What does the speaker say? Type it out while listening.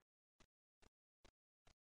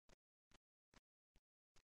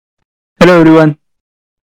Hello everyone.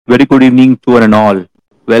 Very good evening to one and all.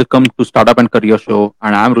 Welcome to Startup and Career Show,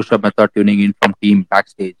 and I'm Rushabh Mehta tuning in from Team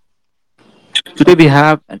Backstage. Today we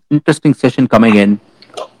have an interesting session coming in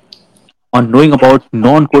on knowing about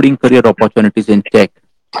non-coding career opportunities in tech.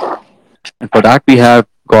 And for that we have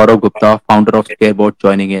Gaurav Gupta, founder of Scareboard,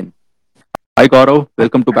 joining in. Hi Gaurav,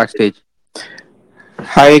 welcome to Backstage.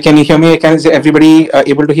 Hi, can you hear me? Is everybody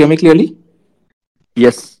able to hear me clearly?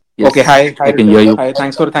 Yes, Okay. yes, Hi, I can hear Rishabh. you. Hi,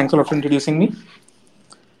 thanks a lot for introducing me.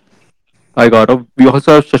 Hi Gaurav. We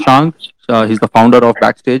also have Shashank. He's the founder of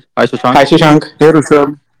Backstage. Hi Shashank. Hi, Shashank. Hey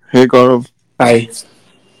Rishabh. Hey Gaurav. Hi.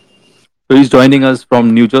 So he's joining us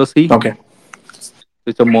from New Jersey. Okay.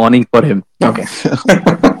 It's a morning for him. Okay.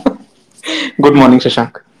 Good morning,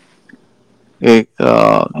 Shashank. Hey,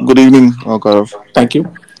 good evening, Gaurav. Thank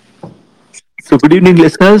you. So good evening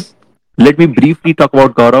listeners. Let me briefly talk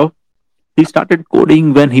about Gaurav. He started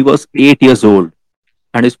coding when he was 8 years old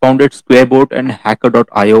and has founded Squareboard and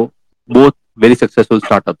Hacker.io, both very successful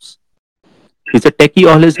startups. He's a techie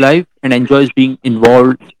all his life and enjoys being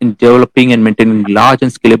involved in developing and maintaining large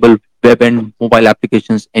and scalable web and mobile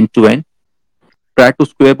applications end to end. Prior to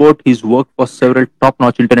Squareboard, he's worked for several top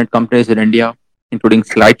notch internet companies in India, including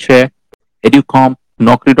SlideShare, Educomp,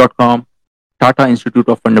 Naukri.com, Tata Institute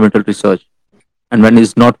of Fundamental Research. And when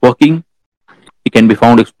he's not working, he can be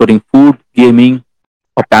found exploring food, gaming,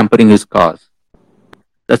 or pampering his cars.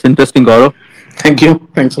 That's interesting, Gaurav. Thank you.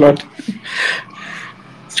 Thanks a lot.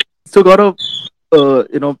 So, Gaurav,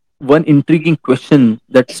 one intriguing question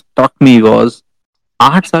that struck me was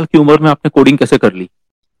 8 साल की उम्र में आपने coding कैसे कर ली?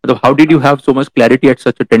 मतलब how did you have so much clarity at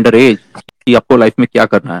such a tender age कि आपको लाइफ में क्या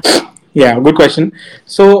करना है? Yeah, good question.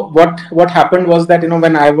 So what happened was that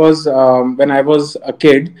when I was a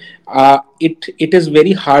kid, it is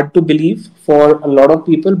very hard to believe for a lot of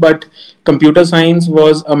people, but computer science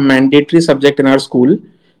was a mandatory subject in our school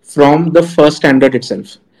from the first standard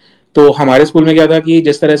itself. तो हमारे school में क्या था कि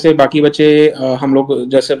जिस तरह से बाकी बच्चे हम लोग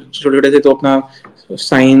जैसे छोटे छोटे थे तो अपना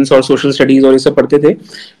साइंस और सोशल स्टडीज और ये सब पढ़ते थे,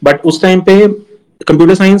 बट उस टाइम पे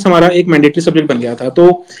कंप्यूटर साइंस हमारा एक मैंडेटरी सब्जेक्ट बन गया था.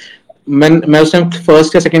 तो मैं उस टाइम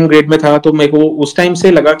फर्स्ट या सेकंड ग्रेड में था, तो मेरे को उस टाइम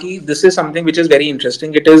से लगा कि this is something which is very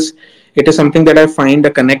interesting. It is something that I find a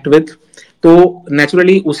connect with. तो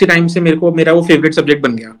नेचुरली उसी टाइम से मेरे को मेरा वो फेवरेट सब्जेक्ट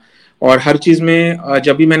बन गया. और हर चीज में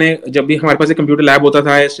जब भी हमारे पास एक कंप्यूटर लैब होता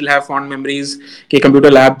था, I still have fond memories कि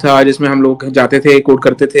कंप्यूटर लैब था जिसमें हम लोग जाते थे, कोड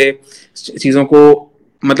करते थे, चीजों को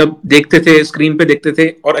मतलब देखते थे, स्क्रीन पे देखते थे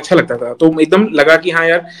और अच्छा लगता था. तो एकदम लगा कि हाँ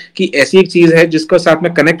यार, कि ऐसी एक चीज है जिसका साथ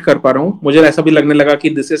में कनेक्ट कर पा रहा हूँ. मुझे ऐसा भी लगने लगा कि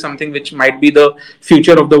this is something which might be the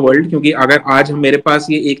future of the world, क्योंकि अगर आज मेरे पास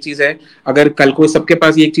ये एक चीज है, अगर कल को सबके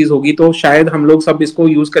पास ये एक चीज होगी तो शायद हम लोग सब इसको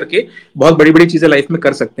यूज करके बहुत बड़ी बड़ी चीजें लाइफ में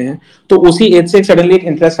कर सकते हैं. तो उसी एज से सडनली एक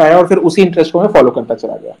इंटरेस्ट आया और फिर उसी इंटरेस्ट को मैं फॉलो करता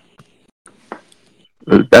चला गया.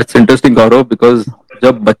 Well, that's interesting, Gaurav, because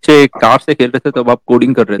जब बच्चे कार से खेल रहे थे तब आप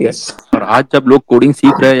कोडिंग कर रहे थे, यस. और आज जब लोग कोडिंग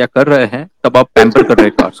सीख रहे हैं या कर रहे हैं तब आप पैम्पर कर रहे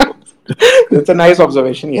हैं कार्स को. That's a nice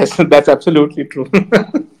observation. Yes, that's absolutely true.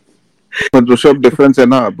 पर ऋषभ डिफरेंस है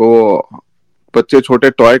ना, वो बच्चे छोटे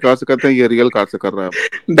टॉय कार से करते हैं, ये रियल कार से कर रहा है.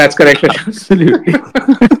 That's correct. Absolutely.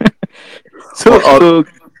 so, और so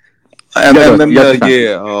and yeah, and Gaurav, then yeah, Shashank. ये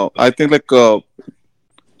आई थिंक लाइक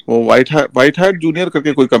वो वाइट हैट जूनियर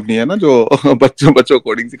करके कोई कंपनी है ना जो बच्चों बच्चों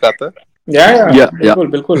कोडिंग सिखाता है. Yeah, Yeah, yeah. bilkul,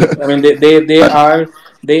 bilkul. I mean,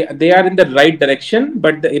 they are in the right direction,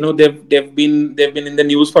 but they've been in the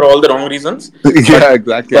news for all the wrong reasons. Yeah, But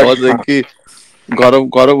exactly. I but was like कि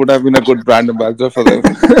Gaurav would have been a good brand ambassador for them.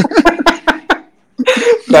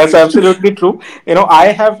 that's absolutely true. I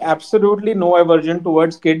have absolutely no aversion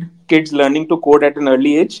towards kids learning to code at an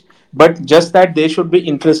early age, but just that they should be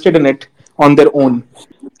interested in it on their own.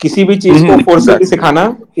 किसी भी चीज को forcefully Exactly.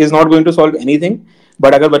 सिखाना is not going to solve anything.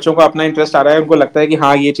 But अगर बच्चों को अपना interest आ रहा है, उनको लगता है कि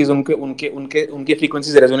हाँ ये चीज उनके उनके उनके उनके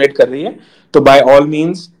फ्रीक्वेंसी से रेजोनेट कर रही है, तो by all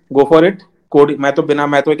means go for it. Code मैं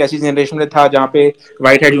तो एक ऐसी जनरेशन में था जहाँ पे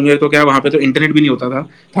वाइट हेड जूनियर तो क्या, वहां पे तो इंटरनेट भी नहीं होता था,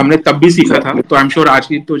 तो हमने तब भी सीखा था. Exactly. तो आई एम श्योर आज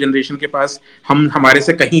की तो जनरेशन के पास हमारे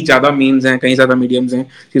से कहीं ज्यादा मीन्स हैं, कहीं ज्यादा मीडियम्स हैं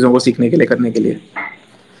चीजों को सीखने के लिए, करने के लिए.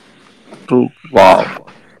 True. वाह.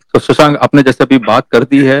 तो शशांक, आपने जैसे अभी बात कर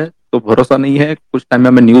दी है तो भरोसा नहीं है, कुछ टाइम में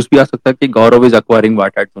हमें न्यूज भी आ सकता है कि Gaurav is acquiring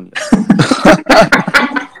white hat junior.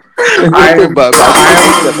 ये I तो am बात I तो नहीं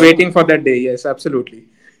am रहता waiting for that day. Yes, absolutely.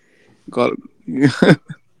 Gaurav.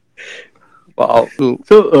 Wow. True.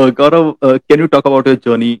 So, Gaurav, can you talk about your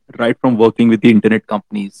journey right from working with the internet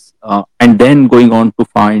companies and then going on to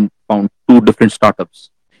found two different startups?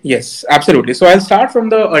 Yes, absolutely. So I'll start from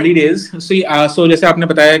the early days. See, so जैसे आपने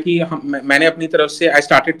बताया कि मैंने अपनी तरफ से I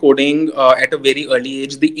started coding at a very early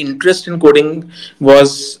age. The interest in coding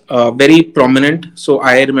was very prominent. So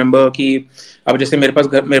I remember कि अब जैसे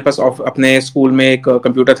मेरे पास अपने स्कूल में एक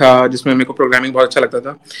कंप्यूटर था जिसमें मेरे को प्रोग्रामिंग बहुत अच्छा लगता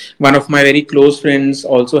था. One of my very close friends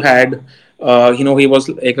also had he was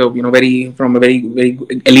like a very from a very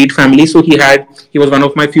elite family, so he was one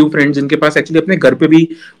of my few friends जिनके पास actually अपने घर पे भी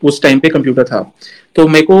उस टाइम पे कंप्यूटर था. तो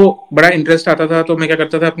मेरे को बड़ा इंटरेस्ट आता था, तो मैं क्या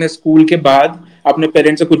करता था अपने स्कूल के बाद अपने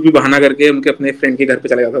पेरेंट्स से कुछ भी बहाना करके उनके अपने फ्रेंड के घर पे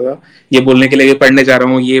चला जाता था, ये बोलने के लिए पढ़ने जा रहा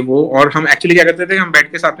हूँ ये वो. और हम एक्चुअली क्या करते थे, हम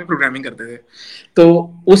बैठ के साथ में प्रोग्रामिंग करते थे.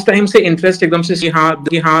 तो उस टाइम से इंटरेस्ट एकदम से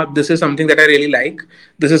कि हाँ this is something that I really like,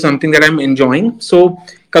 this is something that I am enjoying. So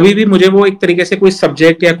कभी भी मुझे वो एक तरीके से कोई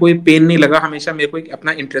सब्जेक्ट या कोई पेन नहीं लगा, हमेशा मेरे को एक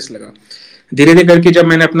अपना इंटरेस्ट लगा. धीरे धीरे करके जब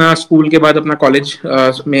मैंने अपना स्कूल के बाद अपना कॉलेज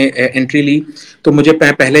में एंट्री ली, तो मुझे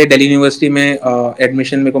पहले दिल्ली यूनिवर्सिटी में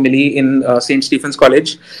एडमिशन मेरे को मिली इन सेंट स्टीफेंस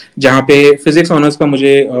कॉलेज, जहाँ पे फिजिक्स ऑनर्स का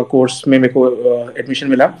मुझे कोर्स में मेरे को एडमिशन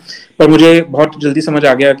मिला. पर मुझे बहुत जल्दी समझ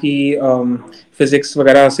आ गया कि फिजिक्स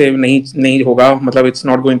वगैरह से नहीं नहीं होगा, मतलब it's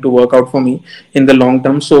not going to work out for me in the long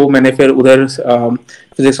term. So मैंने फिर उधर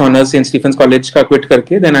physics honours Saint Stephen's College का क्विट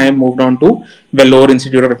करके then I moved on to Vellore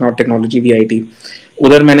Institute of Technology VIT.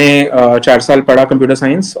 उधर मैंने 4 साल पढ़ा कंप्यूटर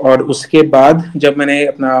साइंस, और उसके बाद जब मैंने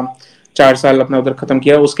अपना 4 साल अपना उधर खत्म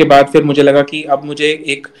किया, उसके बाद फिर मुझे लगा कि अब मुझे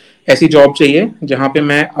एक ऐसी जॉब चाहिए जहाँ पे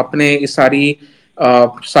मैं अपने इस सारी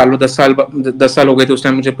सालों 10 साल हो गए थे उस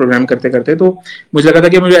टाइम मुझे प्रोग्राम करते करते. तो मुझे लगा था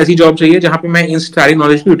कि मुझे ऐसी जॉब चाहिए जहाँ पे मैं इन सारी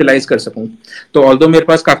नॉलेज को यूटिलाइज कर सकूँ. तो ऑल्दो मेरे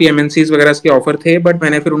पास काफ़ी MNCs वगैरह के ऑफर थे, बट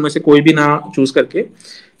मैंने फिर उनमें से कोई भी ना चूज करके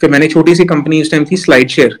फिर मैंने छोटी सी कंपनी उस टाइम थी स्लाइड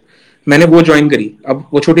शेयर, मैंने वो ज्वाइन करी. अब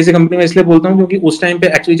वो छोटी सी कंपनी में इसलिए बोलता हूँ क्योंकि उस टाइम पे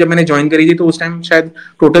एक्चुअली जब मैंने ज्वाइन करी थी तो उस टाइम शायद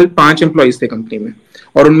टोटल 5 एम्प्लॉइज थे कंपनी में,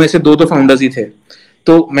 और उनमें से दो तो फाउंडर्स ही थे.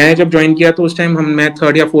 तो मैं जब ज्वाइन किया तो उस टाइम मैं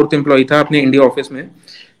थर्ड या फोर्थ एम्प्लॉय था अपने इंडिया ऑफिस में.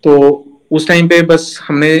 तो उस टाइम पे बस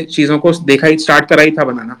हमने चीज़ों को देखा ही, स्टार्ट करा ही था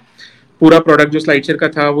बनाना. पूरा प्रोडक्ट जो स्लाइडशेयर का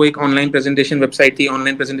था वो एक ऑनलाइन प्रेजेंटेशन वेबसाइट थी,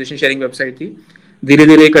 ऑनलाइन प्रेजेंटेशन शेयरिंग वेबसाइट थी. धीरे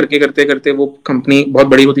धीरे करके करते करते वो कंपनी बहुत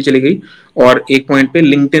बड़ी होती चली गई, और एक पॉइंट पे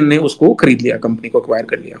लिंक्डइन ने उसको खरीद लिया, कंपनी को अक्वायर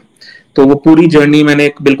कर लिया. तो वो पूरी जर्नी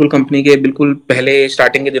मैंने बिल्कुल कंपनी के बिल्कुल पहले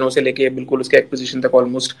स्टार्टिंग के दिनों से लेके बिल्कुल उसके एक्विजिशन तक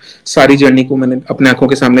ऑलमोस्ट सारी जर्नी को मैंने अपने आंखों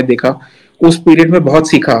के सामने देखा. उस पीरियड में बहुत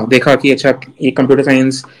सीखा, देखा कि अच्छा ये कंप्यूटर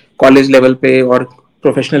साइंस कॉलेज लेवल पे और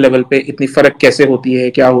प्रोफेशनल लेवल पे इतनी फर्क कैसे होती है,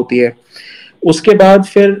 क्या होती है. उसके बाद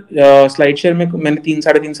फिर स्लाइड शेयर में मैंने 3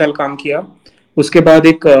 साढ़े 3 साल काम किया. उसके बाद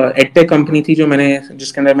एक एडटेक कंपनी थी जो मैंने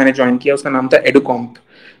जिसके अंदर मैंने ज्वाइन किया, उसका नाम था एडुकॉम्प.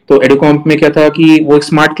 तो एडुकॉम्प में क्या था कि वो एक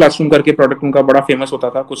स्मार्ट क्लासरूम करके प्रोडक्ट उनका बड़ा फेमस होता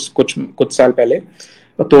था कुछ कुछ कुछ साल पहले.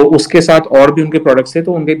 तो उसके साथ और भी उनके प्रोडक्ट्स थे,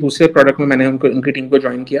 तो उनके दूसरे प्रोडक्ट में मैंने उनकी टीम को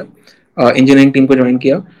ज्वाइन किया, इंजीनियरिंग टीम को ज्वाइन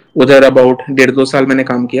किया. उधर अबाउट 1.5 2 साल मैंने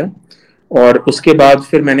काम किया. और उसके बाद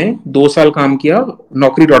फिर मैंने 2 साल काम किया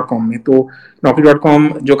Naukri.com में. तो Naukri.com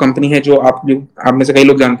जो कंपनी है जो आप में से कई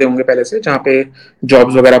लोग जानते होंगे पहले से, जहाँ पे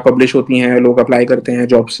जॉब्स वगैरह पब्लिश होती हैं, लोग अप्लाई करते हैं,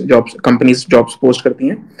 jobs jobs companies jobs post करती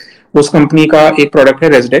हैं. उस कंपनी का एक प्रोडक्ट है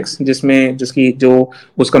रेजडेक्स, जिसमें जिसकी जो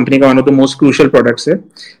उस कंपनी का one of the most crucial products है.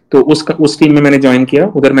 तो उस टीम में मैंने ज्वाइन किया.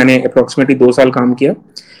 उधर मैंने अप्रोक्सीमेटली 2 साल काम किया.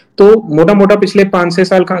 तो मोटा मोटा पिछले 5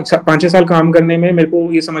 6 साल काम करने में मेरे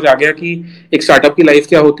को ये समझ आ गया कि एक स्टार्टअप की लाइफ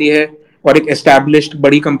क्या होती है और एक एस्टैब्लिश्ड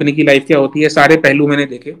बड़ी कंपनी की लाइफ क्या होती है. सारे पहलू मैंने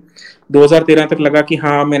देखे. 2013 तक लगा कि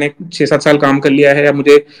हाँ मैंने 6 7 साल काम कर लिया है, अब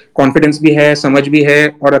मुझे कॉन्फिडेंस भी है, समझ भी है,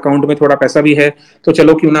 और अकाउंट में थोड़ा पैसा भी है. तो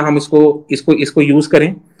चलो क्यों ना हम इसको इसको इसको यूज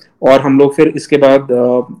करें, और हम लोग फिर इसके बाद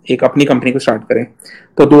एक अपनी कंपनी को स्टार्ट करें.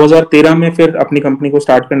 तो 2013 में फिर अपनी कंपनी को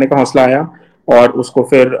स्टार्ट करने का हौसला आया, और उसको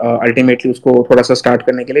फिर अल्टीमेटली उसको थोड़ा सा स्टार्ट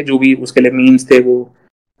करने के लिए जो भी उसके लिए मीन्स थे वो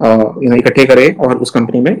इकट्ठे करे, और उस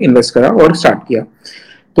कंपनी में इन्वेस्ट करा और स्टार्ट किया.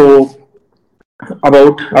 तो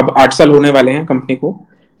अबाउट अब 8 साल होने वाले हैं कंपनी को.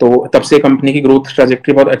 तो तब से कंपनी की ग्रोथ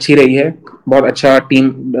ट्रैजेक्टरी बहुत अच्छी रही है. बहुत अच्छा टीम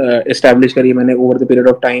एस्टैब्लिश करी मैंने over the period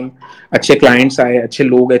of time. अच्छे क्लाइंट्स आए, अच्छे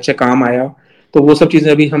लोग, अच्छे काम आया. तो वो सब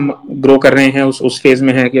चीज़ें अभी हम ग्रो कर रहे हैं, उस फेज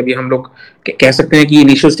में है कि अभी हम लोग कह सकते हैं कि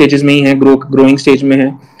इनिशियल स्टेजेस में ही है, ग्रोइंग स्टेज में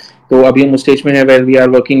है. तो अभी हम उस स्टेज में है where we are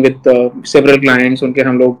working with several clients. उनके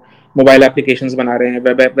हम लोग मोबाइल एप्लीकेशंस बना रहे हैं,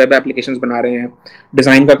 वेब एप्लीकेशंस बना रहे हैं,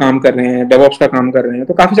 डिज़ाइन का काम कर रहे हैं, डेवऑप्स का काम कर रहे हैं.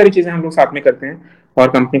 तो काफ़ी सारी चीज़ें हम लोग साथ में करते हैं और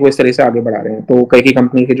कंपनी को इस तरह से आगे बढ़ा रहे हैं. तो कई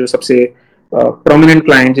कंपनी के जो सबसे प्रोमिनेंट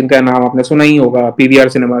क्लाइंट जिनका नाम आपने सुना ही होगा, PVR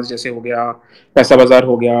सिनेमाज जैसे हो गया, पैसा बाजार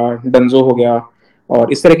हो गया, डंजो हो गया,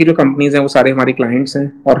 और इस तरह की जो कंपनीज हैं वो सारे हमारी क्लाइंट्स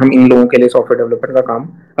हैं, और हम इन लोगों के लिए सॉफ्टवेयर डेवलपर का काम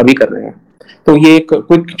अभी कर रहे हैं. तो ये एक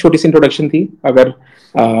क्विक छोटी सी इंट्रोडक्शन थी. अगर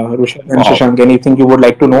Rushabh and Wow. Shashank, anything you would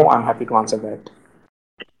like to know, I'm happy to answer that.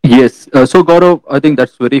 Yes. So Gaurav, I think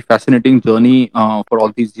that's very fascinating journey for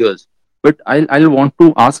all these years. but I'll want to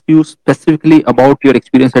ask you specifically about your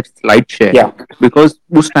experience at SlideShare, Yeah. because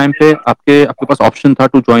उस time पे आपके आपके पास option था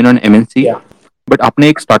to join an MNC, Yeah. But आपने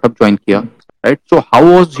एक startup join किया, right? So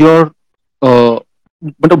how was your,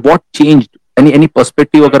 मतलब व्हाट चेंज्ड, एनी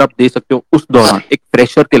पर्सपेक्टिव अगर आप दे सकते हो उस दौरान एक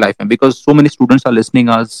फ्रेशर के लाइफ में, because so many students are listening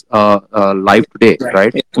us live today,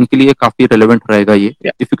 right? Right. उनके लिए काफी रेलेवेंट रहेगा ये.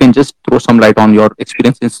 Yeah. If you can just throw some light on your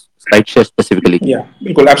experience in SlideShare specifically. या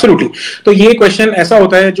बिल्कुल एब्सोल्युटली. तो ये क्वेश्चन ऐसा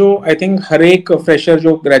होता है जो आई थिंक हर एक फ्रेशर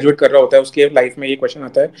जो ग्रेजुएट कर रहा होता है उसके लाइफ में ये क्वेश्चन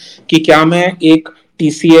आता है कि क्या मैं एक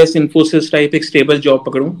टीसीएस इन्फोसिस टाइप एक स्टेबल जॉब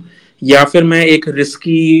पकड़ूं, या फिर मैं एक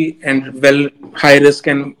risky and well high risk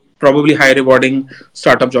and probably high rewarding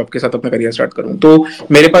startup job के साथ अपना करियर स्टार्ट करूं. तो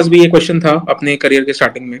मेरे पास भी ये क्वेश्चन था अपने करियर के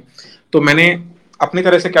स्टार्टिंग में. तो मैंने अपनी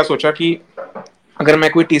तरह से क्या सोचा कि अगर मैं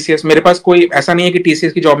कोई टीसीएस, मेरे पास कोई ऐसा नहीं है कि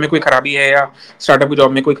टीसीएस की जॉब में कोई खराबी है या स्टार्टअप की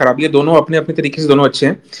जॉब में कोई खराबी है, दोनों अपने अपने तरीके से दोनों अच्छे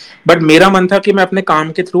हैं. बट मेरा मन था कि मैं अपने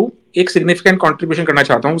काम के थ्रू एक सिग्निफिकेंट कॉन्ट्रीब्यूशन करना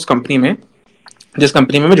चाहता हूँ उस कंपनी में जिस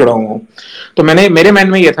कंपनी में मैं जुड़ा हुआ हूँ. तो मेरे मन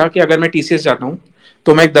में ये था कि अगर मैं टीसीएस जाता हूँ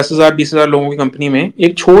तो मैं एक 10,000 20,000 लोगों की कंपनी में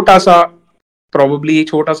एक छोटा सा, प्रॉबेबली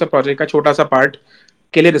छोटा सा प्रोजेक्ट का छोटा सा पार्ट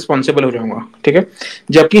के लिए रिस्पॉन्सिबल हो जाऊंगा. ठीक है.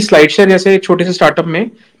 जबकि स्लाइडशेयर जैसे एक छोटे से स्टार्टअप में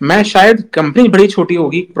मैं शायद, कंपनी बड़ी छोटी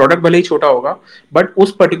होगी, प्रोडक्ट भले ही छोटा होगा, बट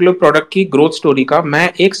उस पर्टिकुलर प्रोडक्ट की ग्रोथ स्टोरी का मैं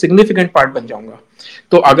एक सिग्निफिकेंट पार्ट बन जाऊंगा.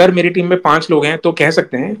 तो अगर मेरी टीम में 5 लोग हैं तो कह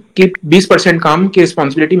सकते हैं कि 20% काम की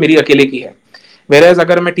रिस्पॉन्सिबिलिटी मेरी अकेले की है. वेरएज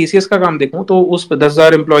अगर मैं टीसीएस का काम देखूं तो उस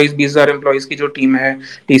 10,000 एम्प्लॉइज 20,000 एम्प्लॉइज की जो टीम है,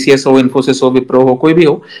 टीसीएस हो, इन्फोसिस हो, विप्रो हो, कोई भी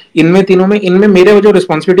हो, इनमें तीनों में इनमें मेरे जो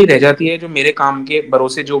रिस्पॉन्सिबिलिटी रह जाती है, जो मेरे काम के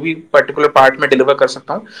भरोसे जो भी पर्टिकुलर पार्ट में डिलीवर कर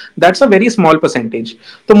सकता हूँ, that's a very small percentage.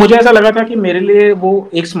 तो मुझे ऐसा लगा था कि मेरे लिए वो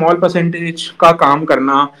एक स्मॉल परसेंटेज का काम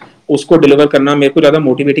करना, उसको डिलीवर करना मेरे को ज्यादा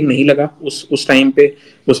मोटिवेटिंग नहीं लगा उस टाइम पे.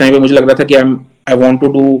 उस टाइम पे मुझे लग रहा था कि I want to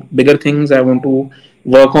do bigger things, I want to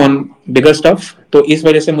work on bigger stuff. तो इस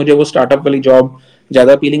वजह से मुझे वो स्टार्टअप वाली जॉब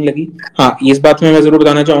ज्यादा अपीलिंग लगी. हाँ, इस बात में मैं जरूर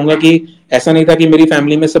बताना चाहूंगा कि ऐसा नहीं था कि मेरी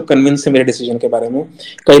फैमिली में सब कन्विंस थे मेरे डिसीजन के बारे में.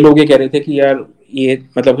 कई लोग ये कह रहे थे कि यार ये,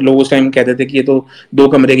 मतलब लोग उस टाइम कहते थे कि ये तो 2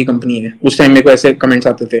 कमरे की कंपनी है. उस टाइम मेरे को ऐसे कमेंट्स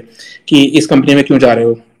आते थे कि इस कंपनी में क्यों जा रहे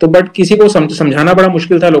हो. तो बट किसी को समझाना बड़ा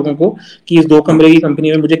मुश्किल था लोगों को कि इस 2 कमरे की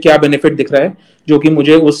कंपनी में मुझे क्या बेनिफिट दिख रहा है जो कि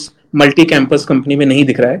मुझे उस मल्टी कैंपस कंपनी में नहीं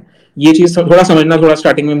दिख रहा है. ये चीज थोड़ा समझना थोड़ा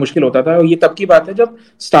स्टार्टिंग में मुश्किल होता था. और ये तब की बात है जब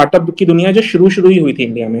स्टार्टअप की दुनिया जो शुरू ही हुई थी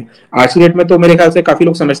इंडिया में. आज की डेट में तो मेरे ख्याल से काफी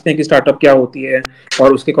लोग समझते हैं कि स्टार्टअप क्या होती है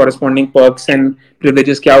और उसके कॉरेस्पॉन्डिंग पर्क्स एंड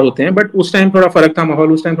प्रिविलेजेस क्या होते हैं. बट उस टाइम थोड़ा फर्क था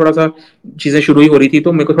माहौल, उस टाइम थोड़ा सा चीजें शुरू ही हो रही थी.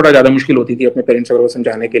 तो मेरे को थोड़ा ज्यादा मुश्किल होती थी अपने पेरेंट्स को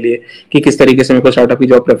समझाने के लिए कि किस तरीके से मेरे को स्टार्टअप की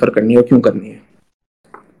जॉब प्रेफर करनी है और क्यों करनी है.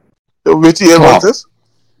 So which year was this?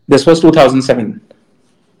 This was 2007.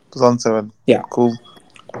 2007. Yeah. Cool.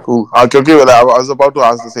 हाँ, क्योंकि I was about to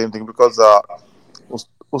ask the same thing because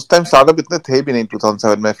उस टाइम स्टार्टअप इतने थे भी नहीं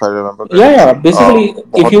 2007 में, if I remember correctly. Yeah. Basically,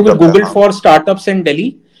 if बहुत you कम है, Google हाँ. for startups in Delhi,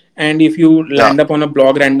 and if you land up on a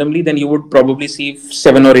blog randomly, then you would probably see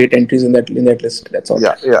 7 or 8 entries in that list. That's all.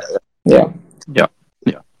 Yeah.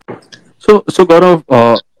 So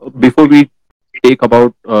Gaurav, before we take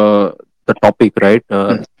about the topic, right?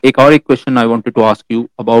 एक question I wanted to ask you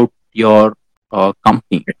about your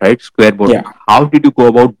company, right? Squareboard. Yeah. How did you go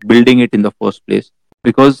about building it in the first place?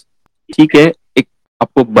 Because ठीक है, एक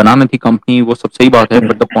आपको बनाना थी company, वो सब सही बात है,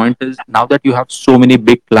 but the point is now that you have so many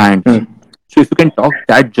big clients, so if you can talk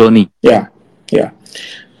that journey. Yeah.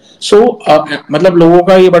 So मतलब लोगों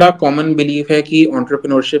का ये बड़ा कॉमन बिलीफ है कि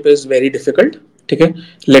एंटरप्रेन्योरशिप इज वेरी डिफिकल्ट. ठीक है.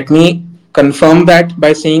 Let me confirm that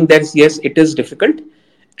by saying that yes, it is difficult,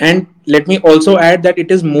 and let me also add that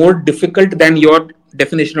it is more difficult than your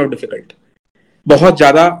definition of difficult.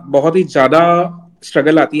 बहुत ही ज्यादा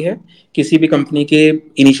struggle आती है किसी भी company के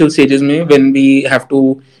initial stages में when we have to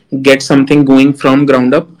get something going from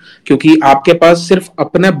ground up, क्योंकि आपके पास सिर्फ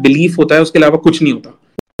अपना बिलीफ होता है, उसके अलावा कुछ नहीं होता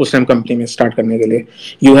उस टाइम कंपनी में स्टार्ट करने के लिए.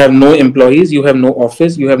 You have no employees, you have no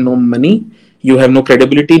office, you have no money, you have no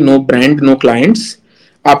credibility, no brand, no clients.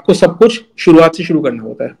 आपको सब कुछ शुरुआत से शुरू करना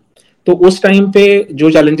होता है. तो उस टाइम पे जो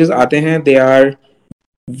चैलेंजेस आते हैं they are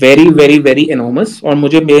very very very enormous. और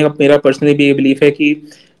मुझे मेरा पर्सनली भी ये बिलीफ है कि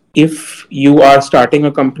if you are starting a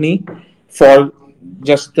company for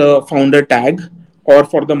just the founder tag और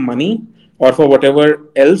फॉर द मनी और for what ever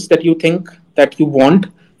else that you think that you want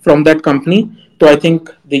from that company, so I think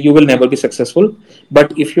that you will never be successful.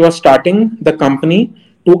 But if you are starting the company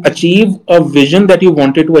to achieve a vision that you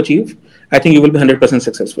wanted to achieve, I think you will be 100%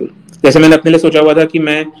 successful. जैसे मैंने अपने लिए सोचा हुआ था कि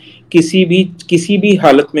मैं किसी भी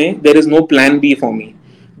हालत में there is no plan B for me.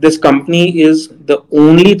 This company is the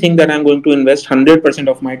only thing that I'm going to invest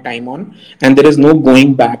 100% of my time on, and there is no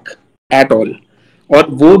going back at all. और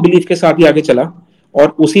वो बिलीफ के साथ ही आगे चला. और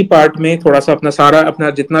उसी part में थोड़ा सा अपना सारा अपना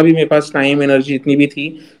जितना भी मेरे पास टाइम एनर्जी जितनी भी थी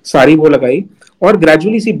सारी वो लगाई। और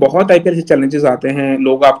ग्रेजुअली सी बहुत आईपीएल से चैलेंजेस आते हैं,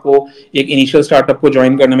 लोग आपको एक इनिशियल स्टार्टअप को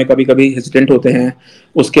ज्वाइन करने में कभी कभी हेजिटेंट होते हैं,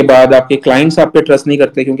 उसके बाद आपके क्लाइंट्स आप पे ट्रस्ट नहीं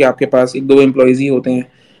करते क्योंकि आपके पास एक दो एम्प्लॉयज ही होते हैं,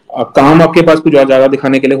 काम आपके पास कुछ ज्यादा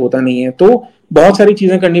दिखाने के लिए होता नहीं है, तो बहुत सारी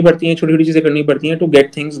चीजें करनी पड़ती हैं, छोटी छोटी चीजें करनी पड़ती हैं to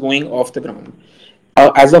get things going of the ground.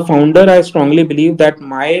 As a founder, I strongly believe that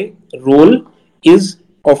my role is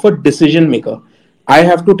of a decision maker. I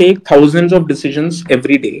have to take thousands of decisions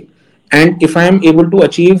every day. And if I am able to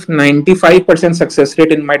achieve 95% success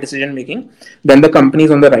rate in my decision making, then the company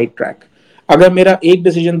is on the right track. अगर मेरा एक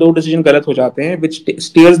decision दो decision गलत हो जाते हैं which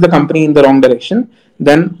steers the company in the wrong direction,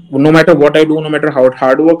 then no matter what I do, no matter how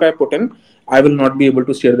hard work I put in, I will not be able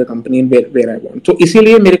to steer the company in where I want. So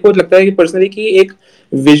इसीलिए मेरे को लगता है कि personally कि एक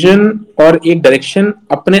vision और एक डायरेक्शन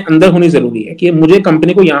अपने अंदर होनी जरूरी है कि मुझे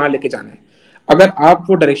कंपनी को यहाँ लेके जाना है. अगर आप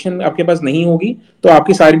वो डायरेक्शन आपके पास नहीं होगी तो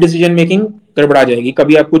आपकी सारी डिसीजन मेकिंग गड़बड़ा जाएगी,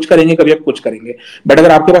 कभी आप कुछ करेंगे कभी आप कुछ करेंगे. बट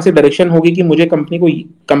अगर आपके पास एक डायरेक्शन होगी कि मुझे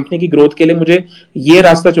कंपनी की ग्रोथ के लिए मुझे ये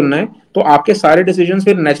रास्ता चुनना है, तो आपके सारे डिसीजन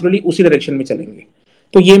फिर नेचुरली उसी डायरेक्शन में चलेंगे.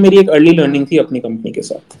 तो ये मेरी एक अर्ली लर्निंग थी अपनी कंपनी के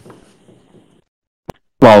साथ.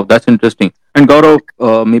 Wow, that's interesting. And Gaurav,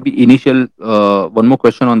 maybe initial one more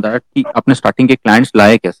question on that कि आपने starting के clients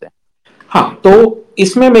लाए कैसे? हाँ, तो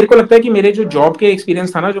इसमें मेरे को लगता है कि मेरे जो जॉब के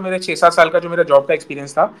एक्सपीरियंस था ना, जो मेरे 6-7 साल का जो मेरा जॉब का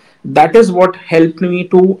एक्सपीरियंस था, that is what help me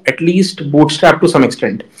to at least bootstrap to some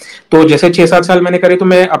extent. तो जैसे 6-7 साल मैंने करे तो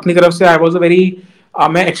मैं अपनी तरफ से आई वाज अ वेरी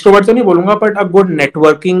मैं एक्सट्रोवर्ट तो नहीं बोलूंगा but a good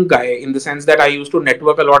networking guy in the sense that I used to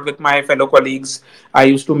network a lot with my fellow colleagues. I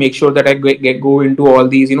used to make sure that I go into all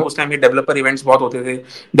these, उस time ये developer events बहुत होते थे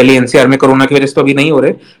Delhi NCR में. Corona की वजह से तो अभी नहीं हो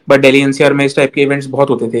रहे, बट दिल्ली एनसीआर में इस टाइप के इवेंट्स बहुत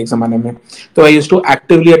होते थे एक जमाने में. तो आई used to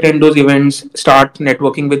actively attend those events, start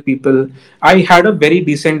networking with people. I had a very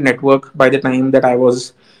decent network by the time that I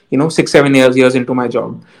was 6-7 years into my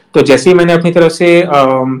job. तो जैसे ही मैंने अपनी तरफ से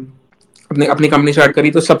अपनी अपनी कंपनी स्टार्ट करी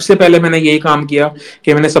तो सबसे पहले मैंने यही काम किया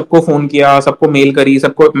कि मैंने सबको फोन किया, सबको मेल करी,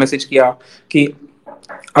 सबको मैसेज किया कि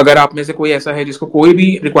अगर आप में से कोई ऐसा है जिसको कोई भी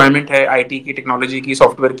रिक्वायरमेंट है आईटी की, टेक्नोलॉजी की,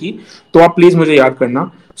 सॉफ्टवेयर की, तो आप प्लीज मुझे याद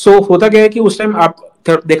करना. सो होता क्या है कि उस टाइम आप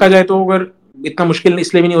देखा जाए तो अगर इतना मुश्किल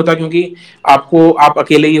इसलिए भी नहीं होता क्योंकि आप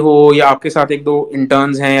अकेले ही हो या आपके साथ एक दो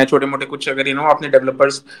इंटर्न्स हैं या छोटे मोटे कुछ अगर आपने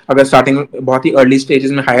डेवलपर्स अगर स्टार्टिंग बहुत ही अर्ली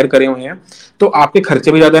स्टेजेस में हायर करे हुए हैं तो आपके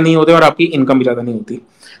खर्चे भी ज्यादा नहीं होते और आपकी इनकम भी ज्यादा नहीं होती.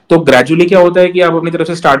 तो ग्रेजुअली क्या होता है कि आप अपनी तरफ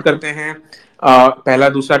से स्टार्ट करते हैं, पहला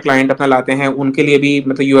दूसरा क्लाइंट अपना लाते हैं, उनके लिए भी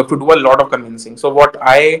मतलब you have to do a lot of convincing. So what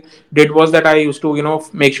I did was that I used to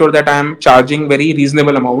make sure that I am charging very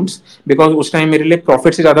reasonable amounts, because उस टाइम मेरे लिए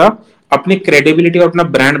प्रॉफिट से ज्यादा अपनी क्रेडिबिलिटी और अपना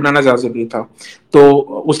ब्रांड बनाना ज्यादा जरूरी था. तो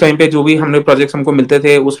उस टाइम पे जो भी हमने प्रोजेक्ट्स हमको मिलते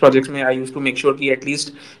थे उस प्रोजेक्ट्स में I used to make sure कि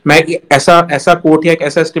एटलीस्ट मैं ऐसा ऐसा कोट या एक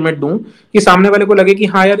ऐसा एस्टिमेट दूं कि सामने वाले को लगे कि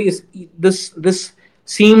हाँ यार this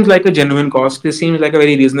seems like a genuine cost, this seems like a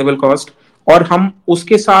very reasonable cost, और हम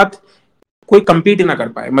उसके साथ कोई compete ही ना कर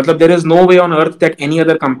पाए. मतलब there is no way on earth that any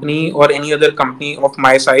other company or any other company of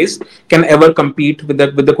my size can ever compete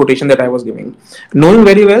with the quotation that I was giving, knowing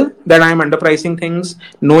very well that I am underpricing things,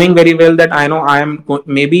 knowing very well that I know I am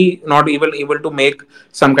maybe not even able to make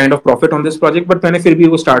some kind of profit on this project, but मैंने फिर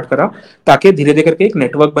भी वो start करा ताकि धीरे धीरे करके एक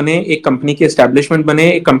network बने, एक company की establishment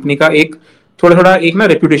बने, एक company का एक थोड़ा थोड़ा एक ना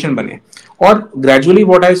रेपुटेशन बने. और gradually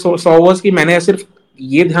what I saw was कि मैंने सिर्फ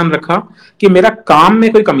ये ध्यान रखा कि मेरा काम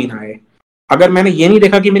में कोई कमी ना आए. अगर मैंने ये नहीं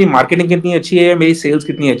देखा कि मेरी मार्केटिंग कितनी अच्छी है, मेरी सेल्स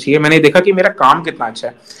कितनी अच्छी है, मैंने देखा कि मेरा काम कितना अच्छा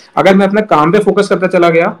है. अगर मैं अपने काम पे फोकस करता चला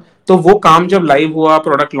गया तो वो काम जब लाइव हुआ,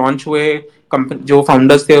 प्रोडक्ट लॉन्च हुए, जो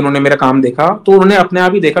फाउंडर्स थे उन्होंने मेरा काम देखा तो उन्होंने अपने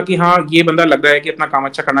आप ही देखा कि हाँ ये बंदा लग रहा है कि अपना काम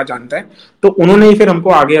अच्छा करना जानता है. तो उन्होंने ही फिर हमको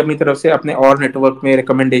आगे अपनी तरफ से अपने और नेटवर्क में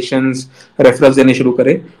रिकमेंडेशंस, रेफरल्स देने शुरू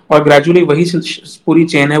करे और ग्रेजुअली वही पूरी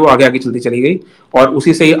चेन है वो आगे आगे चलती चली गई और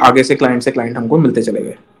उसी से ही आगे से क्लाइंट हमको मिलते चले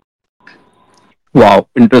गए. Wow,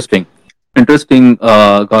 interesting,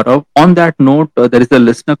 Gaurav. On that note, there is a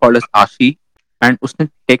listener called as Ashi, and उसने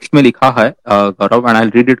text में लिखा है, Gaurav, and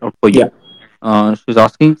I'll read it out for you. Yeah. She's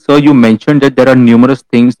asking, sir, you mentioned that there are numerous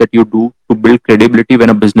things that you do to build credibility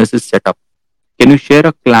when a business is set up. Can you share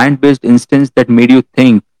a client-based instance that made you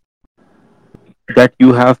think that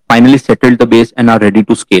you have finally settled the base and are ready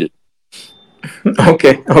to scale?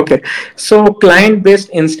 Okay. So client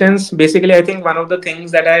based instance, basically I think one of the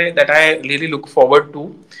things that I really look forward to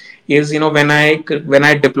is when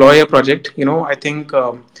I deploy a project, I think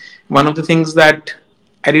one of the things that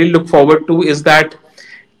I really look forward to is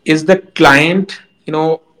the client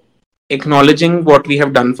acknowledging what we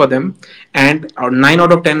have done for them. And 9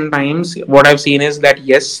 out of 10 times what I've seen is that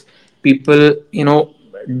yes, people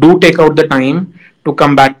do take out the time to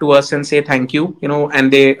come back to us and say thank you,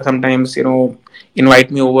 and they sometimes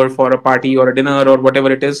invite me over for a party और a dinner और what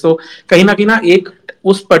ever it is. तो कहीं ना एक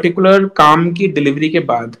उस particular काम की delivery के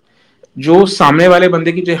बाद जो सामने वाले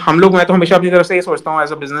बंदे की, जो हम लोग, मैं तो हमेशा अपनी तरफ से ये सोचता हूँ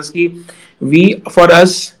एज अ बिजनेस की we for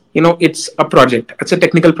us it's a project, it's a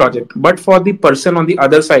technical project, but for the person on the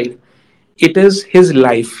other side it is his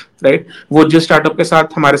life, right? वो जिस स्टार्टअप के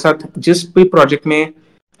साथ हमारे साथ जिस भी प्रोजेक्ट में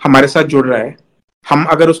हमारे साथ जुड़ रहा है, हम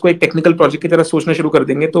अगर उसको एक टेक्निकल प्रोजेक्ट की तरह सोचना शुरू कर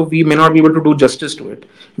देंगे तो we may not be able to do justice to it.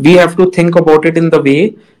 We have to think about it in the way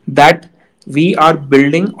that we are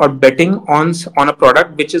building or betting on a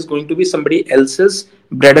product which is going to be somebody else's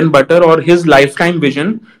bread and butter or his lifetime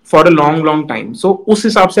vision for a long time. So उस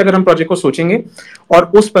हिसाब से अगर हम project को सोचेंगे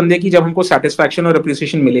और उस बंदे की जब हमको सेटिस्फैक्शन और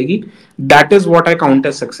अप्रिसिएशन मिलेगी, that is what I count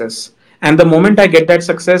as success. And the moment I get that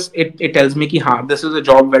success, it tells me कि हाँ, this is a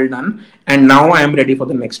job well done and now I am ready for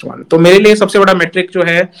the next one. तो मेरे लिए सबसे बड़ा metric जो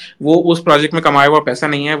है वो उस प्रोजेक्ट में कमाया हुआ पैसा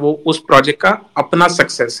नहीं है, वो उस प्रोजेक्ट का अपना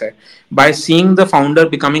सक्सेस है. By seeing the founder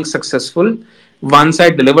becoming successful once I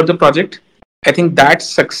deliver the project, I think that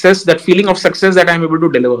success, that feeling of success that I'm able to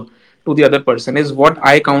deliver to the other person is what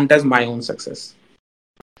I count as my own success.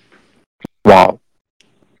 Wow,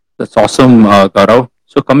 that's awesome, Gaurav.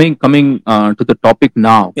 So coming to the topic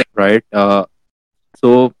now, Yeah. right? So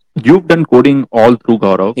you've done coding all through,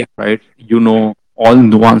 Gaurav, Yeah. right? You know all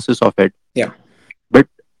nuances of it. Yeah. But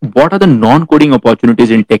what are the non-coding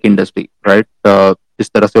opportunities in tech industry, right?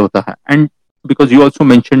 इस तरह से होता है. And because you also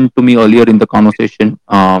mentioned to me earlier in the conversation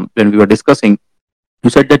when we were discussing,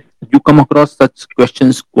 you said that you come across such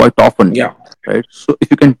questions quite often, Yeah. right? So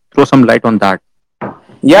if you can throw some light on that.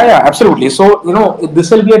 Yeah, absolutely. So,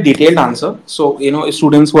 this will be a detailed answer. So,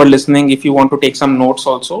 students who are listening, if you want to take some notes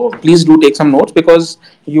also, please do take some notes because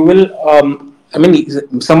you will,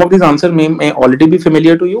 some of these answers may already be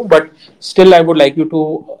familiar to you, but still I would like you to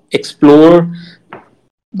explore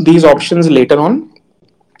these options later on,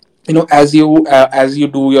 as you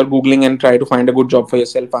do your Googling and try to find a good job for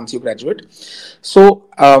yourself once you graduate. So,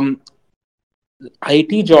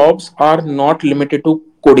 IT jobs are not limited to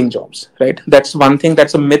coding jobs, right? That's one thing.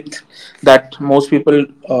 That's a myth that most people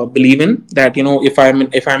believe in. That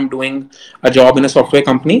if I'm doing a job in a software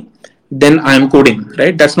company, then I'm coding,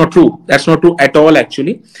 right? That's not true. That's not true at all.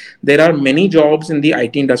 Actually, there are many jobs in the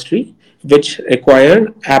IT industry which require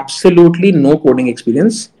absolutely no coding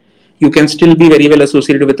experience. You can still be very well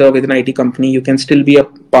associated with an IT company. You can still be a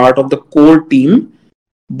part of the core team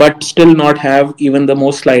but still not have even the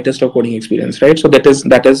most slightest of coding experience, right? So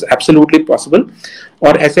that is absolutely possible.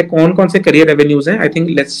 और ऐसे कौन से career avenues हैं? I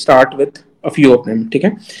think let's start with a few of them. ठीक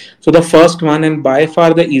है? So the first one and by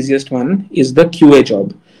far the easiest one is the QA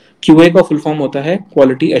job. QA का full form होता है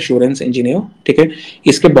क्वालिटी एश्योरेंस इंजीनियर. ठीक है,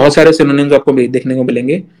 इसके बहुत सारे सिनोनिम्स आपको देखने को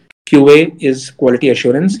मिलेंगे. QA is quality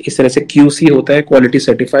assurance. इस तरह से QC होता है quality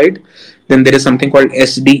certified. Then there is something called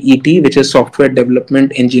SDET, which is software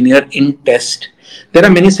development engineer in test. There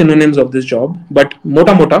are many synonyms of this job, but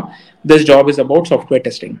mota this job is about software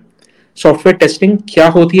testing. Software testing क्या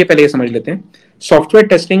होती है पहले ये समझ लेते हैं. Software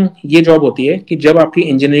testing ये job होती है कि जब आपकी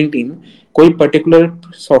इंजीनियरिंग टीम कोई पर्टिकुलर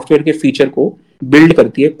सॉफ्टवेयर के फीचर को बिल्ड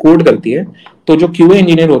करती है, कोड करती है, तो जो क्यूए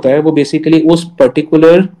इंजीनियर होता है वो बेसिकली उस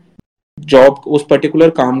पर्टिकुलर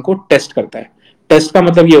काम को टेस्ट करता है. टेस्ट का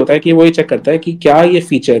मतलब ये होता है कि वो ये चेक करता है कि क्या ये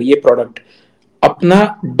फीचर, ये प्रोडक्ट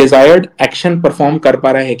अपना डिजायर्ड एक्शन परफॉर्म कर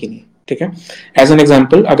पा रहा है कि नहीं. ठीक है, एज एन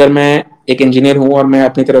एग्जाम्पल, अगर मैं एक इंजीनियर हूं और मैं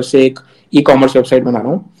अपनी तरफ से एक ई कॉमर्स वेबसाइट बना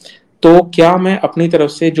रहा हूं, तो क्या मैं अपनी तरफ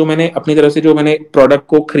से जो मैंने प्रोडक्ट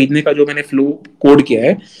को खरीदने का जो मैंने फ्लो कोड किया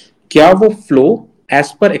है, क्या वो फ्लो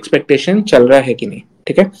एज पर एक्सपेक्टेशन चल रहा है कि नहीं.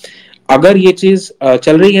 ठीक है, अगर ये चीज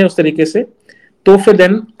चल रही है उस तरीके से, तो फिर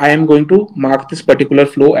then I am going to mark this particular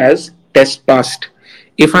flow as test passed.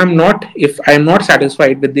 If I'm not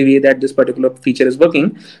satisfied with the way that this particular feature is working,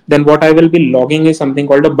 then what I will be logging is something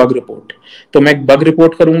called a bug report. तो मैं एक bug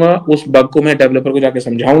report करूंगा, उस bug को मैं developer को जाके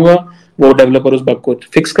समझाऊंगा, वो डेवलपर उस bug को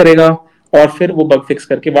फिक्स करेगा और फिर वो बग फिक्स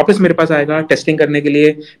करके वापस मेरे पास आएगा टेस्टिंग करने के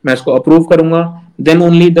लिए. मैं उसको अप्रूव करूंगा, then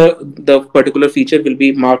only the particular feature will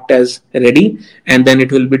be marked as ready and then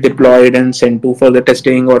it will be deployed and sent to for the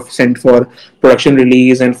testing और sent for production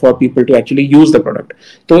release and for people to actually use the product.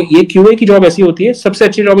 तो ये QA की job ऐसी होती है. सबसे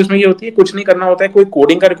अच्छी job इसमें ये होती है, कुछ नहीं करना होता है, कोई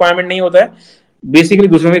कोडिंग का रिक्वायरमेंट नहीं होता है, बेसिकली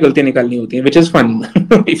दूसरों की गलतियां निकालनी होती है, which is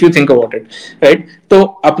fun if you think about it, right. तो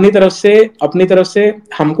अपनी तरफ से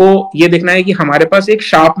हमको ये देखना है कि हमारे पास एक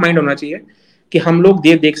शार्प माइंड होना चाहिए कि हम लोग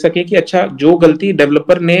देख सके कि अच्छा जो गलती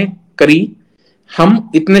डेवलपर ने करी,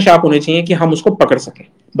 हम इतने शार्प होने चाहिए कि हम उसको पकड़ सकें.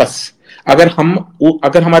 बस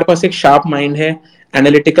अगर हमारे पास एक शार्प माइंड है,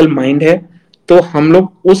 एनालिटिकल माइंड है, तो हम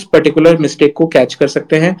लोग उस पर्टिकुलर मिस्टेक को कैच कर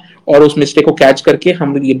सकते हैं और उस मिस्टेक को कैच करके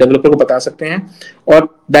हम ये डेवलपर को बता सकते हैं. और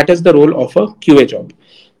that is the role of a QA job.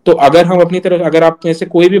 तो अगर हम अपनी तरफ, अगर आप में से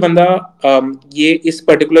कोई भी बंदा ये इस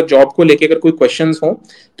पर्टिकुलर जॉब को लेके अगर कोई क्वेश्चंस हो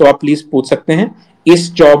तो आप प्लीज पूछ सकते हैं।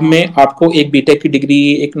 इस जॉब में आपको एक बीटेक की डिग्री,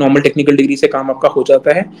 एक नॉर्मल टेक्निकल डिग्री से काम आपका हो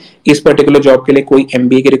जाता है। इस पर्टिकुलर जॉब के लिए कोई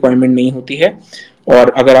एमबीए की रिक्वायरमेंट नहीं होती है। और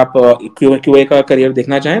अगर आप क्यूए का करियर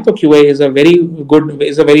देखना चाहें तो QA is a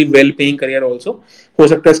very well paying career also. हो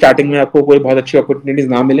सकता है स्टार्टिंग में आपको कोई बहुत अच्छी अपॉर्चुनिटीज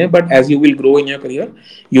ना मिले, but as you will grow in your career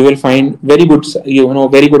you will find very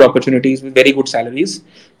good opportunities with very good salaries.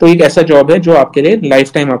 तो एक ऐसा जॉब है जो आपके लिए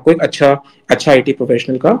लाइफ टाइम आपको एक अच्छा आईटी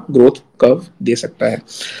प्रोफेशनल का ग्रोथ कर्व दे सकता है।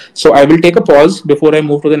 So I will take a pause before I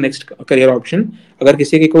move to the next career option. अगर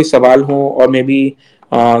किसी के कोई सवाल हो, और maybe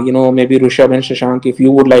maybe Rishabh and Shashank, if you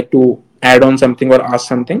would like to add on something or ask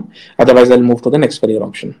something, otherwise I'll move to the next career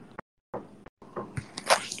option.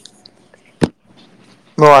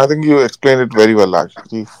 No, I think you explained it very well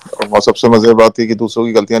actually. और सबसे मजेदार बात है कि दूसरों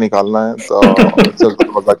की गलतियां निकालना है, तो इससे ज्यादा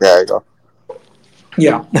मजा क्या आएगा?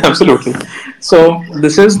 Yeah, absolutely. So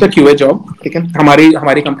this is the QA job. ठीक है,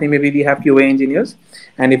 हमारी कंपनी में भी we have QA engineers,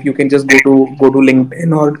 and if you can just go to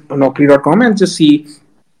LinkedIn or Naukri.com and just see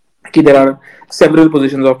कि there are several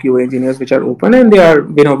positions of QA engineers which are open, and they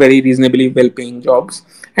are very reasonably well paying jobs,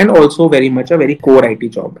 and also very much a very core IT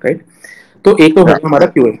job, right? तो एक तो हो Yeah. गया हमारा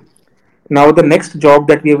QA. Now the next job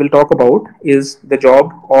that we will talk about is the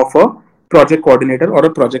job of a project coordinator or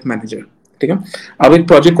a project manager. ठीक है, अब एक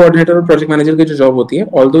प्रोजेक्ट कोऑर्डिनेटर और प्रोजेक्ट मैनेजर की जो जॉब होती है,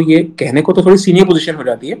 ऑल्दो ये कहने को तो थोड़ी सीनियर पोजीशन हो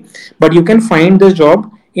जाती है, but you can find this job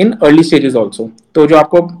in early stages also. तो जो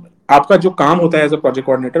आपका जो काम होता है एज अ प्रोजेक्ट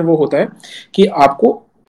कोऑर्डिनेटर, वो होता है कि आपको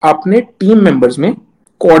अपने टीम मेंबर्स में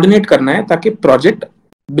कोऑर्डिनेट करना है ताकि प्रोजेक्ट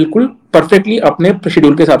बिल्कुल परफेक्टली अपने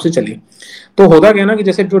शेड्यूल के हिसाब से चले। तो होता क्या ना कि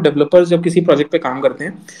जैसे जो डेवलपर्स जब किसी प्रोजेक्ट पे काम करते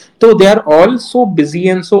हैं, तो they are all so busy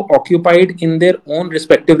and so occupied in their own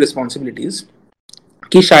respective responsibilities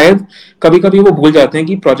कि शायद कभी कभी वो भूल जाते हैं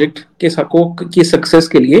कि प्रोजेक्ट की सक्सेस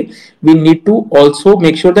के लिए we need to also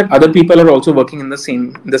make sure that other people are also working in the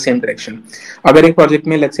same direction. अगर एक प्रोजेक्ट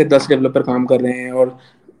में लेट्स से 10 डेवलपर काम कर रहे हैं और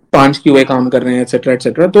 5 क्यूए काम कर रहे हैं, एक्सेट्रा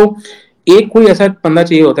एक्सेट्रा, तो एक कोई ऐसा बंदा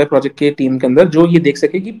चाहिए होता है प्रोजेक्ट के टीम के अंदर जो ये देख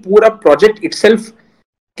सके कि पूरा प्रोजेक्ट इटसेल्फ,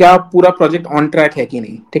 क्या पूरा प्रोजेक्ट ऑन ट्रैक है कि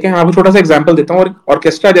नहीं। ठीक है, आपको छोटा सा एग्जांपल देता हूँ। और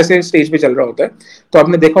ऑर्केस्ट्रा जैसे स्टेज पे चल रहा होता है, तो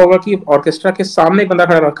आपने देखा होगा कि ऑर्केस्ट्रा के सामने एक बंदा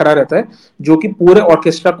खड़ा रहता है जो कि पूरे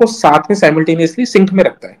ऑर्केस्ट्रा को साथ में साइमल्टेनियसली सिंक में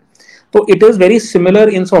रखता है। तो it is very similar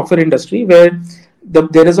in software industry where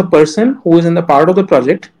there is a person who is in the part of the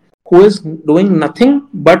project who is doing nothing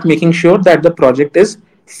but making sure that the project is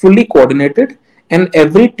fully coordinated and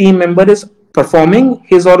every team member is performing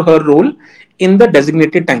his or her role in the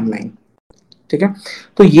designated timeline. ठीक है,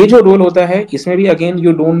 तो ये जो role होता है इसमें भी again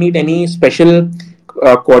you don't need any special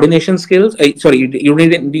coordination skills, sorry you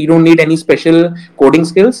don't need any special coding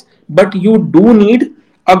skills, but you do need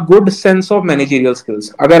a good sense of managerial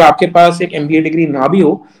skills. अगर आपके पास एक एमबीए डिग्री ना भी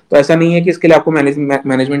हो तो ऐसा नहीं है कि इसके लिए आपको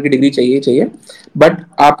मैनेजमेंट की डिग्री चाहिए, बट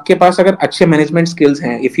आपके पास अगर अच्छे मैनेजमेंट स्किल्स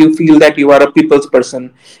हैं, if you feel that you are a people's person,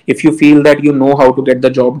 if you feel that you know how to get the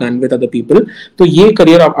job done with other people, तो ये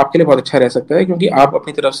करियर आपके लिए बहुत अच्छा रह सकता है, क्योंकि आप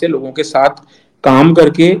अपनी तरफ से लोगों के साथ काम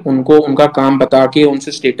करके उनको उनका काम बता के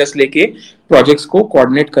उनसे स्टेटस लेके प्रोजेक्ट्स को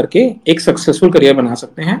कोऑर्डिनेट करके एक सक्सेसफुल करियर बना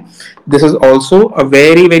सकते हैं। This is also a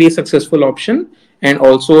very very successful option and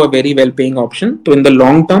also a very well paying option. So in the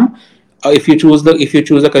long term, if you choose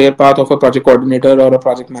the career path of a project coordinator or a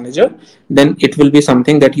project manager, then it will be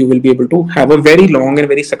something that you will be able to have a very long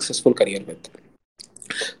and very successful career with.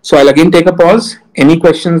 So I'll again take a pause. Any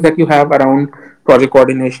questions that you have around project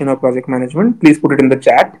coordination or project management, please put it in the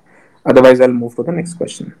chat. Otherwise I'll move to the next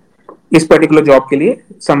question. इस particular job के लिए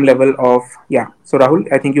some level of, yeah, so Rahul,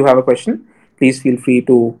 I think you have a question. Please feel free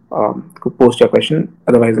to post your question.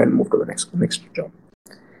 Otherwise, I'll move to the next job.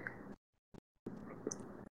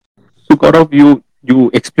 So Gaurav,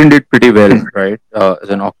 you explained it pretty well, right?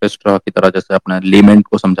 As an orchestra की तरह जैसे अपने layman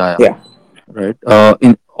को समझाया, Yeah. right?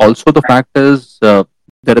 In also the fact is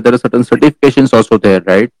there are certain certifications also there,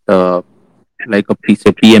 right? Like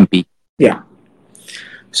say PMP. Yeah.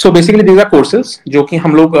 So basically these are courses जो कि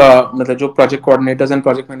हम लोग मतलब जो project coordinators and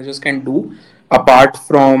project managers can do apart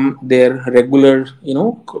from their regular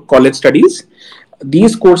college studies.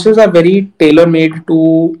 These courses are very tailor made to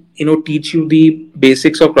teach you the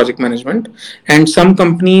basics of project management, and some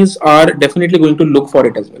companies are definitely going to look for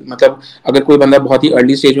it as well. मतलब अगर कोई बंदा बहुत ही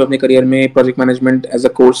early stage में अपने career में project management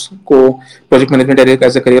as a course को project management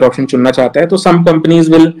as a career option चुनना चाहता है, तो some companies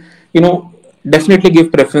will definitely give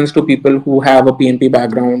preference to people who have a PMP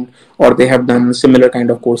background or they have done similar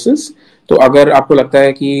kind of courses. तो अगर आपको लगता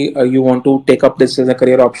है कि you want to take up this as a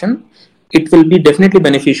career option, it will be definitely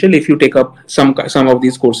beneficial if you take up some of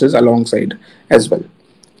these courses alongside as well.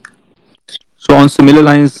 So on similar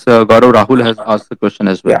lines, Gaurav, Rahul has asked the question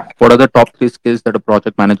as well. Yeah. What are the top three skills that a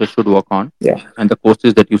project manager should work on, Yeah. and the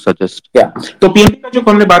courses that you suggest? Yeah. तो PMP का जो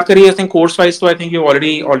हमने बात करी है, I think course wise तो I think you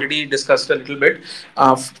already discussed a little bit.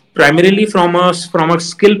 Primarily from a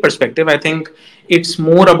skill perspective, I think it's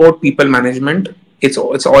more about people management.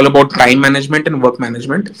 It's all about time management and work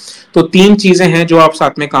management. तो तीन चीजें हैं जो आप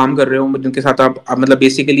साथ में काम कर रहे हो, जिनके साथ आप मतलब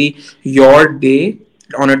basically your day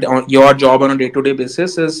on your job on a day-to-day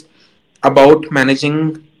basis is about managing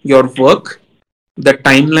your work, the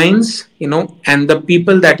timelines, and the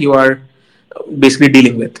people that you are basically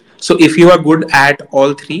dealing with. So if you are good at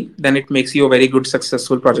all three, then it makes you a very good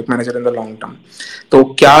successful project manager in the long term. तो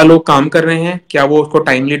क्या लोग काम कर रहे हैं, क्या वो उसको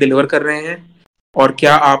टाइमली डिलीवर कर रहे हैं, और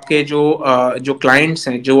क्या आपके जो क्लाइंट्स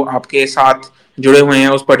हैं जो आपके साथ जुड़े हुए हैं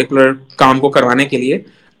उस पर्टिकुलर काम को करवाने के लिए,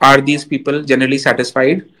 are these people generally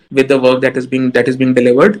satisfied with the work that is being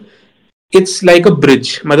delivered. It's like a bridge.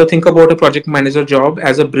 Mother, think about a project manager job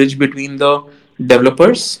as a bridge between the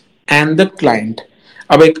developers and the client.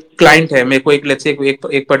 अब एक client है, मेरे को एक let's say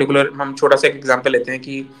एक particular, हम छोटा सा एक एग्जांपल लेते हैं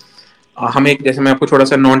कि हम एक, जैसे मैं आपको थोड़ा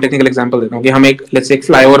सा नॉन टेक्निकल एग्जांपल देता हूँ कि हम एक लेट्स से एक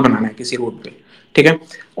फ्लाईओवर बनाना है किसी रोड पे, ठीक है,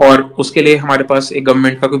 और उसके लिए हमारे पास एक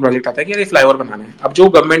गवर्नमेंट का कोई प्रोजेक्ट आता है कि यार ये फ्लाईओवर बनाना है. अब जो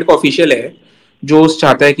गवर्नमेंट का ऑफिशियल है जो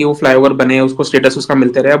चाहता है कि वो फ्लाईओवर बने, उसको स्टेटस उसका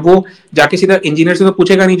मिलते रहे, अब वो जाके सीधा इंजीनियर से तो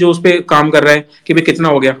पूछेगा नहीं जो उस पर काम कर रहा है कि भाई कितना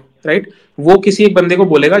हो गया, राइट. वो किसी एक बंदे को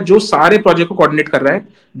बोलेगा जो सारे प्रोजेक्ट को कोऑर्डिनेट कर रहा है,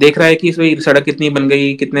 देख रहा है कि सड़क कितनी बन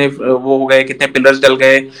गई, कितने वो हो गए, कितने पिलर्स डल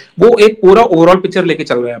गए, वो एक पूरा ओवरऑल पिक्चर लेके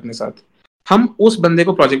चल रहा है अपने साथ. हम उस बंदे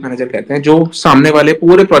को प्रोजेक्ट मैनेजर कहते हैं जो सामने वाले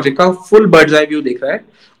पूरे प्रोजेक्ट का फुल बर्ड्स आई व्यू देख रहा है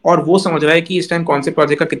और वो समझ रहा है कि इस टाइम कौन से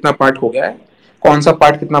प्रोजेक्ट का कितना पार्ट हो गया है, कौन सा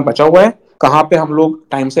पार्ट कितना बचा हुआ है, कहाँ पे हम लोग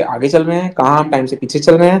टाइम से आगे चल रहे हैं, कहाँ हम टाइम से पीछे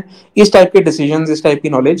चल रहे हैं. इस टाइप के डिसीजंस, इस टाइप की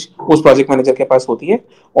नॉलेज उस प्रोजेक्ट मैनेजर के पास होती है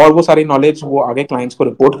और वो सारी नॉलेज वो आगे क्लाइंट्स को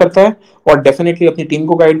रिपोर्ट करता है और डेफिनेटली अपनी टीम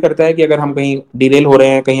को गाइड करता है कि अगर हम कहीं डिलेल हो रहे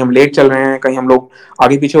हैं, कहीं हम लेट चल रहे हैं, कहीं हम लोग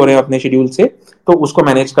आगे पीछे हो रहे हैं अपने शेड्यूल से, तो उसको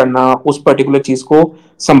मैनेज करना, उस पर्टिकुलर चीज को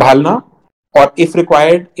संभालना और इफ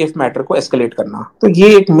रिक्वायर्ड इफ मैटर को एस्केलेट करना. तो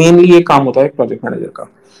ये एक मेनली एक काम होता है प्रोजेक्ट मैनेजर का.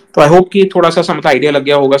 तो आई होप कि थोड़ा सा समझ आइडिया लग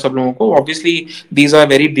गया होगा सब लोगों को. Obviously these are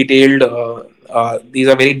very detailed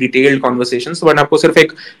conversations, but आपको सिर्फ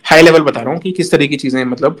एक हाई लेवल बता रहा हूँ कि किस तरह की चीजें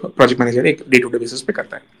मतलब प्रोजेक्ट मैनेजर एक डे टू डे बेसिस पे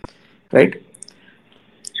करता है, right.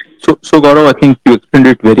 So Gaurav, I think you explained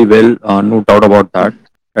it very well. No doubt about that.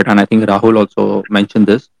 Right, and I think Rahul also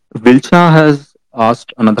mentioned this. Vilcha has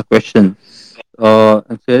asked another question.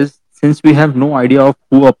 It says, since we have no idea of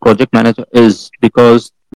who a project manager is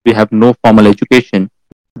because we have no formal education,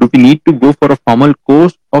 do we need to go for a formal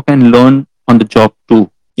course or can learn on the job too?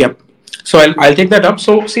 Yep. So I'll take that up.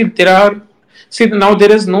 So now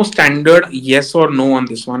there is no standard yes or no on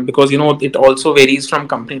this one because it also varies from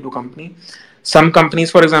company to company. Some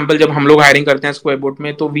companies, for example, जब हम लोग hiring करते हैं Square Boot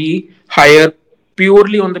में, तो we hire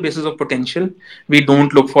purely on the basis of potential. We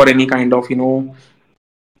don't look for any kind of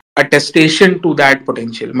attestation to that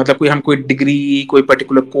potential. मतलब कोई degree, कोई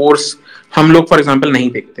पर्टिकुलर कोर्स हम लोग फॉर एग्जांपल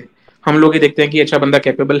नहीं देखते. हम लोग ये देखते हैं कि अच्छा बंदा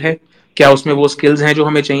कैपेबल है, क्या उसमें वो स्किल्स हैं जो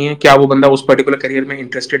हमें चाहिए, क्या वो बंदा उस पर्टिकुलर करियर में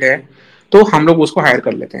इंटरेस्टेड है, तो हम लोग उसको हायर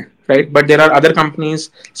कर लेते हैं, right. But there are other companies,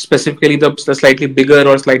 specifically the slightly बिगर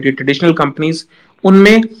और स्लाइटली ट्रेडिशनल कंपनीज,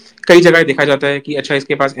 उनमें कई जगह देखा जाता है कि अच्छा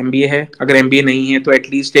इसके पास एमबीए है, अगर एमबीए नहीं है तो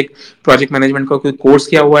एटलीस्ट एक प्रोजेक्ट मैनेजमेंट का कोई कोर्स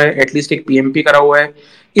किया हुआ है, एटलीस्ट एक पीएमपी करा हुआ है.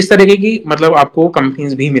 इस तरीके की मतलब आपको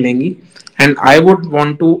कंपनीज भी मिलेंगी. And I would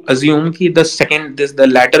want to assume कि the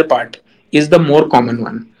latter part is the more common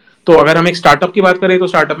one. तो अगर हम एक स्टार्टअप की बात करें तो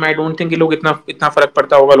स्टार्टअप में आई डोंट थिंक कि लोग इतना इतना फर्क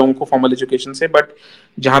पड़ता होगा लोगों को फॉर्मल एजुकेशन से. बट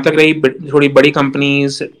जहां तक रही थोड़ी बड़ी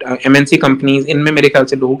कंपनीज, एमएनसी कंपनीज, इनमें मेरे ख्याल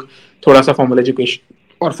से लोग थोड़ा सा फॉर्मल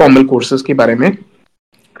एजुकेशन और फॉर्मल कोर्सेज के बारे में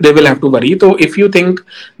they will have to worry. So if you think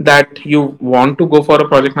that you want to go for a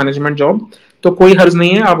project management job, तो कोई हर्ज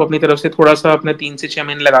नहीं है, आप अपनी तरफ से थोड़ा सा अपने 3 से 6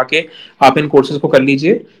 महीने लगा के आप इन कोर्सेज को कर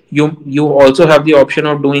लीजिए. you also have the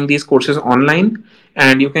option of doing these courses online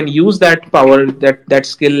and you can use that power, that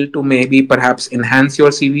skill to maybe perhaps enhance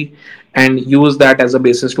your CV and use that as a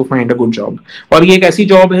basis to find a good job. और ये एक ऐसी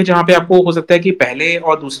job है जहाँ पे आपको हो सकता है कि पहले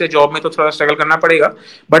और दूसरे जॉब में तो थोड़ा स्ट्रगल करना पड़ेगा,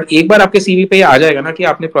 बट एक बार आपके सीवी पे आ जाएगा ना कि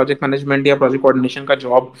आपने प्रोजेक्ट मैनेजमेंट या प्रोजेक्ट कोऑर्डिनेशन का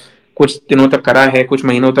जॉब कुछ दिनों तक करा है, कुछ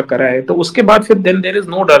महीनों तक करा है, तो उसके बाद फिर then there is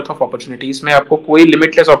no dearth of opportunities में. आपको कोई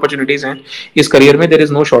लिमिटलेस अपॉर्चुनिटीज हैं इस करियर में. There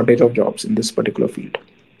is no shortage of jobs in this particular field.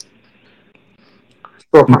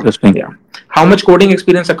 So, Interesting. yeah. How much coding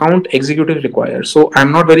experience account executive requires? So I'm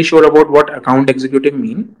not very sure about what account executive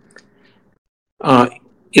mean.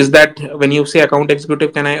 Is that when you say account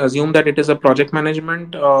executive, can I assume that it is a project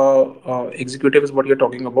management executive is what you're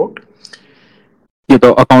talking about? ये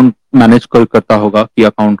तो account manage करता होगा कि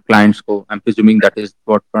account clients को, I am presuming that is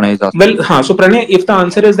what Pranay is asking. Well, so Pranay, if the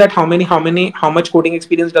answer is that how much coding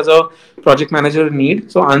experience does a project manager need?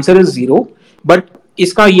 So answer is zero. But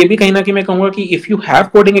इसका ये भी कहीं ना कहीं मैं कहूँगा कि if you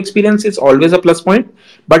have coding experience, it's always a plus point.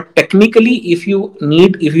 But technically, if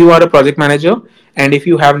you are a project manager and if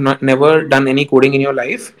you have never done any coding in your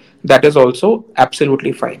life, that is also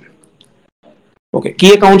absolutely fine. Okay,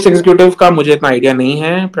 की accounts executive का मुझे इतना idea नहीं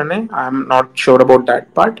है Pranay, I am not sure about that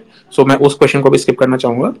part, सो मैं उस question को भी स्किप करना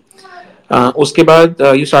चाहूंगा. उसके बाद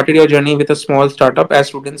you started your journey with a small startup as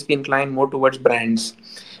students B incline more towards brands.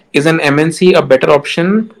 Is an MNC a better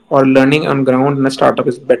option और learning on ground in a startup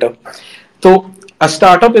is better? तो a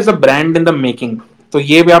startup is a brand in the making. तो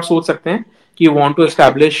ये भी आप सोच सकते हैं कि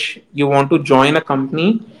you want to join a company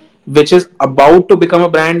which is about to become a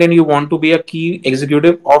brand and you want to be a key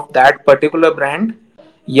executive of that particular brand,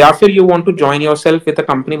 या फिर you want to join yourself with a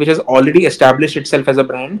company which has already established itself as a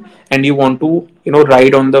brand and you want to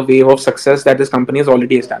ride on the wave of success that this company has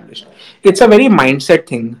already established. It's a very mindset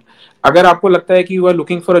thing. अगर आपको लगता है कि you are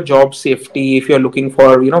looking for a job safety, if you are looking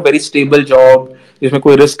for very stable job जिसमें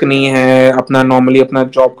कोई risk नहीं है, अपना नॉर्मली अपना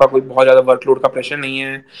जॉब का कोई बहुत ज्यादा वर्कलोड का प्रेशर नहीं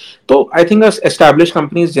है, तो I think establish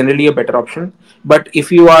company is generally a better option. But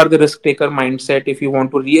if you are the risk taker mindset, if you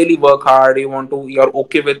want to really work hard, you are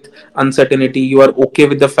okay with uncertainty, you are okay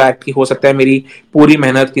with the fact कि हो सकता है मेरी पूरी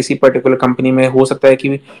मेहनत किसी particular company में हो सकता है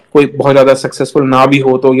कि कोई बहुत ज्यादा सक्सेसफुल ना भी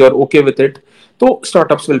हो, तो you are okay with it, तो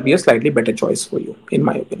startups will be a slightly better choice for you in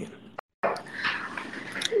my opinion.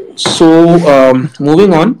 So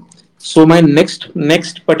moving on, so my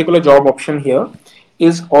next particular job option here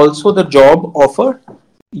is also the job of a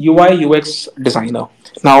UI UX designer.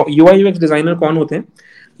 Now UI UX designer कौन होते हैं?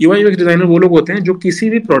 UI UX designer वो लोग होते हैं जो किसी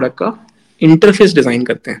भी प्रोडक्ट का इंटरफेस डिजाइन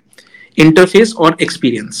करते हैं, इंटरफेस और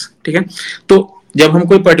एक्सपीरियंस. ठीक है, तो जब हम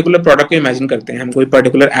कोई पर्टिकुलर प्रोडक्ट को इमेजिन करते हैं, हम कोई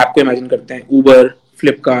पर्टिकुलर ऐप को इमेजिन करते हैं, उबर,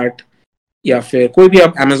 फ्लिपकार्ट या फिर कोई भी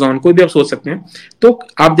आप Amazon, कोई भी आप सोच सकते हैं, तो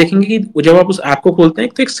आप देखेंगे कि जब आप उस ऐप को खोलते हैं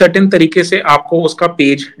तो एक सर्टेन तरीके से आपको उसका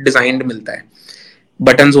पेज डिजाइंड मिलता है,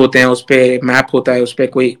 बटन्स होते हैं उस पर, मैप होता है उस पर,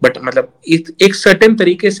 कोई बट मतलब एक सर्टेन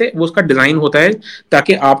तरीके से वो उसका डिजाइन होता है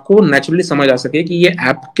ताकि आपको नेचुरली समझ आ सके कि ये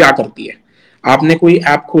ऐप क्या करती है. आपने कोई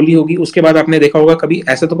ऐप खोली होगी, उसके बाद आपने देखा होगा, कभी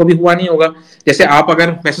ऐसा तो कभी हुआ नहीं होगा, जैसे आप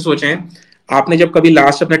अगर वैसे सोचें, आपने जब कभी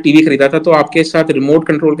लास्ट अपना टीवी खरीदा था तो आपके साथ रिमोट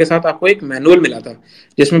कंट्रोल के साथ आपको एक मैनुअल मिला था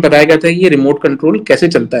जिसमें बताया गया था कि ये रिमोट कंट्रोल कैसे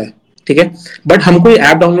चलता है. ठीक है, बट हम कोई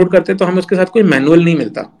ऐप डाउनलोड करते हैं तो हमें उसके साथ कोई मैनुअल नहीं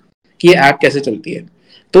मिलता कि ये ऐप कैसे चलती है.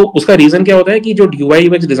 तो उसका रीजन क्या होता है कि जो यूआई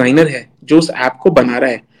यूएक्स डिजाइनर है जो उस ऐप को बना रहा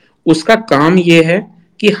है, उसका काम ये है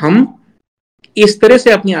कि हम इस तरह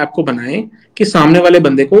से अपनी ऐप को बनाएं कि सामने वाले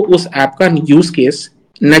बंदे को उस ऐप का यूज केस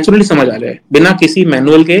नेचुरली समझ आ जाए, बिना किसी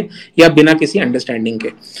मैनुअल के या बिना किसी अंडरस्टैंडिंग के.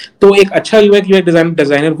 तो एक अच्छा यूएक्स यूएक्स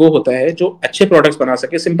डिजाइनर वो होता है जो अच्छे प्रोडक्ट्स बना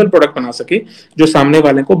सके, सिंपल प्रोडक्ट बना सके, जो सामने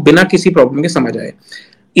वाले को बिना किसी प्रॉब्लम के समझ आए.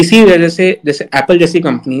 इसी वजह से जैसे एप्पल जैसी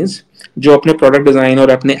कंपनीज जो अपने प्रोडक्ट डिजाइन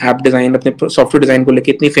और अपने ऐप डिजाइन, अपने सॉफ्टवेयर डिजाइन को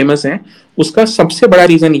लेकर इतनी फेमस हैं, उसका सबसे बड़ा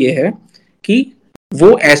रीजन ये है कि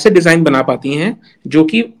वो ऐसे डिजाइन बना पाती हैं जो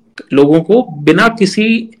कि लोगों को बिना किसी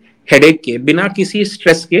हेडेक के, बिना किसी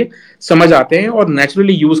स्ट्रेस के समझ आते हैं और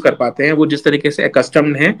नेचुरली यूज कर पाते हैं, वो जिस तरीके से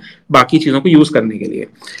अकस्टम्ड हैं बाकी चीजों को यूज करने के लिए.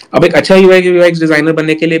 अब एक अच्छा यूएक्स डिजाइनर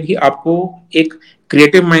बनने के लिए भी आपको एक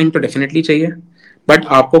क्रिएटिव माइंड तो डेफिनेटली चाहिए, बट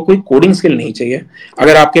आपको कोई कोडिंग स्किल नहीं चाहिए.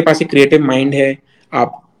 अगर आपके पास एक क्रिएटिव माइंड है,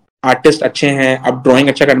 आप आर्टिस्ट अच्छे हैं, आप ड्राइंग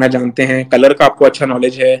अच्छा करना जानते हैं, कलर का आपको अच्छा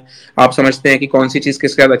नॉलेज है, आप समझते हैं कि कौन सी चीज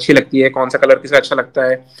किसके साथ अच्छी लगती है, कौन सा कलर किसका अच्छा लगता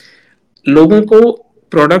है, लोगों को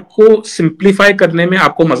प्रोडक्ट को सिंप्लीफाई करने में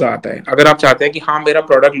आपको मजा आता है. अगर आप चाहते हैं कि हाँ मेरा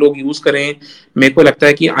प्रोडक्ट लोग यूज करें, मेरे को लगता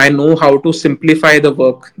है कि I know how to simplify the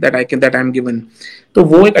work that I M given, तो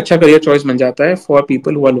वो एक अच्छा करियर चॉइस बन जाता है for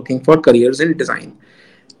people who are looking for careers in design.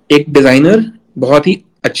 एक डिजाइनर बहुत ही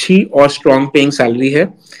अच्छी और स्ट्रॉन्ग पेइंग सैलरी है,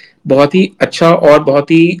 बहुत ही अच्छा और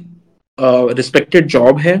बहुत ही रिस्पेक्टेड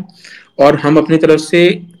जॉब है, और हम अपनी तरफ से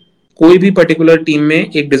कोई भी पर्टिकुलर टीम में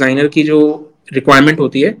एक डिजाइनर की जो रिक्वायरमेंट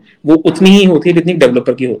होती है वो उतनी ही होती है जितनी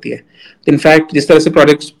डेवलपर की होती है. इनफैक्ट जिस तरह से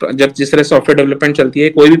प्रोजेक्ट, जब जिस तरह सॉफ्टवेयर डेवलपमेंट चलती है,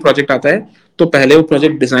 कोई भी प्रोजेक्ट आता है तो पहले वो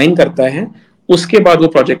प्रोजेक्ट डिजाइन करता है, उसके बाद वो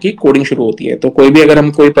प्रोजेक्ट की कोडिंग शुरू होती है. तो कोई भी अगर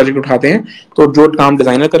हम कोई प्रोजेक्ट उठाते हैं तो जो काम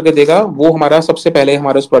डिजाइनर करके देगा वो हमारा सबसे पहले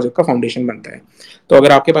हमारे उस प्रोजेक्ट का फाउंडेशन बनता है. तो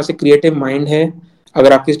अगर आपके पास एक क्रिएटिव माइंड है,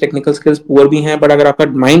 अगर आपकी टेक्निकल स्किल्स पुअर भी हैं बट अगर आपका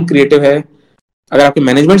माइंड क्रिएटिव है, अगर आपके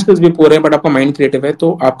मैनेजमेंट स्किल्स भी पूरे हैं बट आपका माइंड क्रिएटिव है,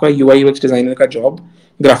 तो आपका यूआई यूएक्स डिजाइनर का जॉब,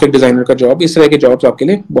 ग्राफिक डिजाइनर का जॉब, इस तरह के जॉब्स आपके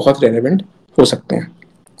लिए बहुत रेलेवेंट हो सकते हैं.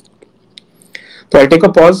 तो I take a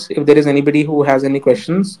pause, if there is anybody who has any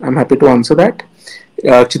questions I am happy to answer that.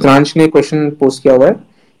 Chitransh ने क्वेश्चन पोस्ट किया हुआ है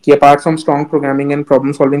कि apart from strong programming and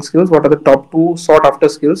problem solving skills what are the top 2 sought after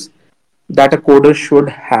skills that a coder should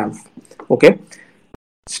have. Okay,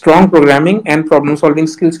 strong programming and problem solving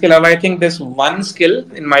skills के अलावा I think there's one skill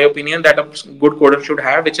in my opinion that a good coder should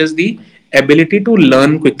have, which is the ability to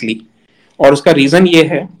learn quickly. और उसका reason ये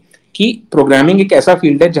है कि programming एक ऐसा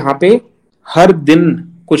field है जहां पे हर दिन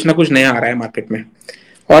कुछ ना कुछ नया आ रहा है मार्केट में,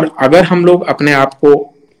 और अगर हम लोग अपने आप को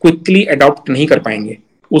क्विकली अडॉप्ट नहीं कर पाएंगे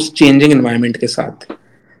उस चेंजिंग एनवायरनमेंट के साथ,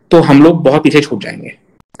 तो हम लोग बहुत पीछे छूट जाएंगे.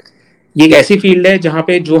 ये एक ऐसी फील्ड है जहां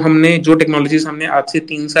पे जो टेक्नोलॉजीज हमने आज से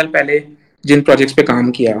 3 साल पहले जिन प्रोजेक्ट्स पे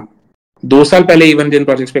काम किया, 2 साल पहले इवन जिन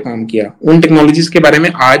प्रोजेक्ट्स पे काम किया, उन टेक्नोलॉजीज के बारे में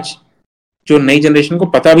आज जो नई जनरेशन को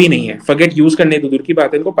पता भी नहीं है, फॉरगेट यूज करने तो दूर की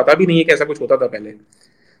बात है, इनको पता भी नहीं है कि ऐसा कुछ होता था पहले.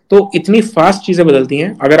 तो इतनी फास्ट चीजें बदलती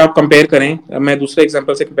हैं. अगर आप कंपेयर करें, मैं दूसरे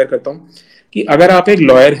एग्जांपल से कंपेयर करता हूँ कि अगर आप एक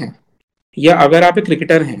लॉयर हैं या अगर आप एक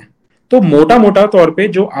क्रिकेटर हैं, तो मोटा मोटा तौर पे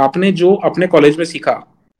जो अपने कॉलेज में सीखा,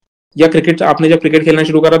 या क्रिकेट आपने जब क्रिकेट खेलना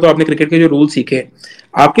शुरू करा तो आपने क्रिकेट के जो रूल सीखे,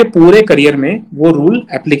 आपके पूरे करियर में वो रूल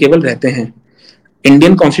एप्लीकेबल रहते हैं.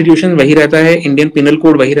 इंडियन कॉन्स्टिट्यूशन वही रहता है, इंडियन पिनल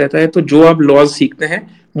कोड वही रहता है. तो जो आप लॉज सीखते हैं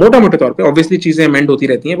मोटा मोटे तौर पे, ऑब्वियसली चीजें अमेंड होती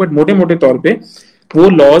रहती हैं, बट मोटे मोटे तौर पे वो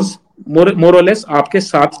लॉज मोर और लेस आपके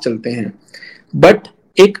साथ चलते हैं. बट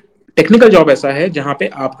एक टेक्निकल जॉब ऐसा है जहां पे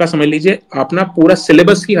आपका समझ लीजिए अपना पूरा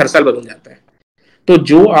सिलेबस ही हर साल बदल जाता है. तो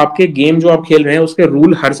जो आपके गेम जो आप खेल रहे हैं उसके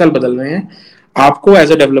रूल हर साल बदल रहे हैं. आपको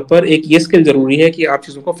एज अ डेवलपर एक ये स्किल जरूरी है कि आप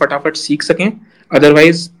चीजों को फटाफट सीख सकें,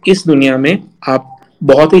 अदरवाइज इस दुनिया में आप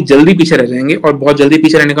बहुत ही जल्दी पीछे रह जाएंगे. और बहुत जल्दी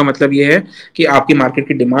पीछे रहने का मतलब ये है कि आपकी मार्केट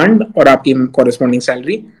की डिमांड और आपकी कॉरेस्पॉन्डिंग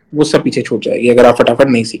सैलरी वो सब पीछे छूट जाएगी अगर आप फटाफट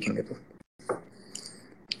नहीं सीखेंगे तो.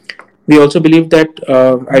 We also believe that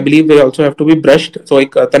I believe we also have to be brushed. So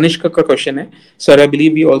एक तनिष्क का क्वेश्चन है, sir, I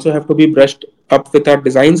believe we also have to be brushed up with our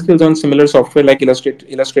design skills on similar software like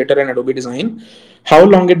Illustrator and Adobe Design. How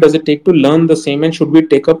long does it take to learn the same and should we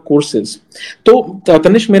take up courses? तो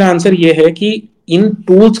तनिष्क मेरा answer ये है कि इन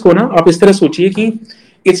tools को ना आप इस तरह सोचिए कि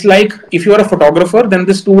it's like if you are a photographer, then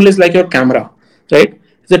this tool is like your camera, right?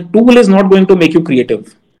 The tool is not going to make you creative.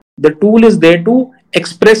 The tool is there to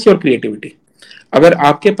express your creativity. अगर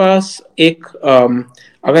आपके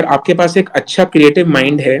पास एक अच्छा creative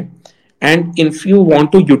mind है, and if you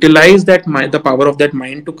want to utilise that the power of that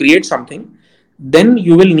mind to create something, then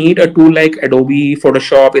you will need a tool like Adobe,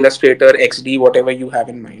 Photoshop, Illustrator, XD, whatever you have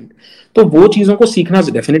in mind. तो वो चीजों को सीखना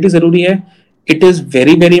definitely जरूरी है. It is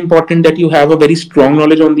very very important that you have a very strong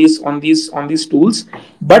knowledge on these tools,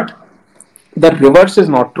 but the reverse is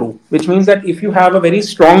not true, which means that if you have a very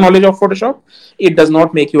strong knowledge of Photoshop, it does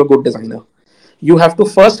not make you a good designer. You have to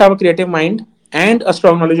first have a creative mind and a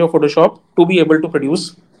strong knowledge of Photoshop to be able to produce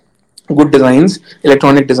good designs,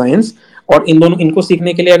 electronic designs. और इनको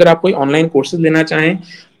सीखने के लिए अगर आप कोई online courses लेना चाहें,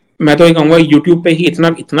 मैं तो ये कहूँगा यूट्यूब पे ही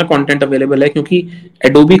इतना कंटेंट अवेलेबल है, क्योंकि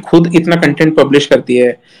एडोबी खुद इतना कंटेंट पब्लिश करती है.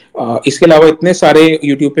 इसके अलावा इतने सारे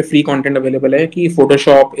यूट्यूब पे फ्री कंटेंट अवेलेबल है कि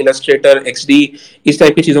फोटोशॉप, इलस्ट्रेटर, एक्सडी, इस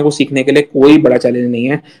टाइप की चीज़ों को सीखने के लिए कोई बड़ा चैलेंज नहीं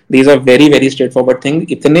है. These are very very straight forward thing.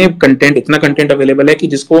 इतना कंटेंट अवेलेबल है कि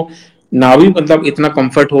जिसको ना भी मतलब इतना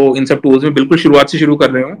कंफर्ट हो इन सब टूल्स में, बिल्कुल शुरुआत से शुरू कर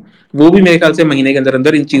रहे हो, वो भी मेरे ख्याल से महीने के अंदर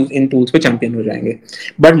अंदर इन टूल्स पे चैंपियन हो जाएंगे.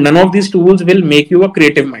 But none of this tools will make you a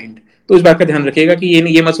creative mind. तो इस बात का ध्यान रखिएगा कि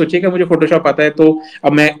ये मत सोचिएगा मुझे फोटोशॉप आता है तो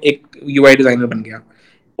अब मैं एक यूआई डिजाइनर बन गया.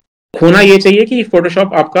 होना ये चाहिए कि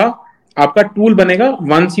फोटोशॉप आपका टूल बनेगा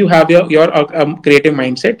once you have your creative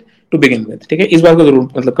mindset to begin with. ठीक है, इस बात को जरूर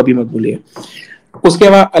मतलब कभी मत भूलिए. उसके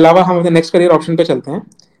अलावा हम नेक्स्ट करियर ऑप्शन पे चलते हैं.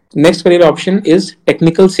 Next career option is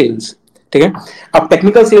technical sales. ठीक है, अब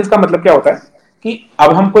टेक्निकल सेल्स का मतलब क्या होता है कि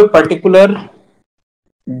अब हम कोई पर्टिकुलर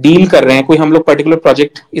डील कर रहे हैं, कोई हम लोग पर्टिकुलर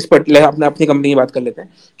प्रोजेक्ट, इस पर्टिकुलर अपनी कंपनी की बात कर लेते हैं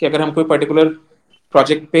कि अगर हम कोई पर्टिकुलर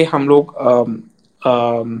प्रोजेक्ट पे हम लोग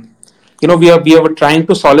we are trying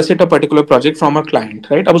to solicit a particular project from a client,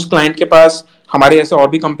 right. अब उस क्लाइंट के पास हमारे ऐसे और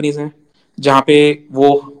भी कंपनीज हैं जहां पे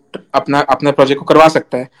वो अपना प्रोजेक्ट को करवा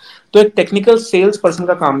सकता है. तो एक टेक्निकल सेल्स पर्सन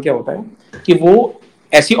का काम क्या होता है कि वो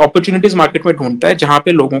ऐसी अपॉर्चुनिटीज मार्केट में ढूंढता है जहां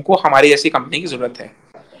पे लोगों को हमारी ऐसी कंपनी की जरूरत है.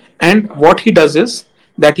 And what he does is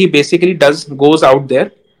that he basically goes out there,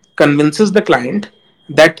 convinces the client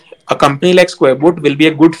that a company like Squareboot will be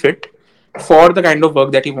a good fit for the kind of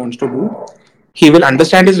work that he wants to do. He will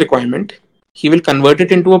understand his requirement, he will convert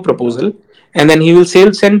it into a proposal, and then he will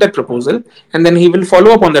send that proposal, and then he will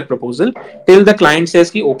follow up on that proposal till the client says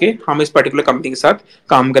कि okay, हम इस particular company के साथ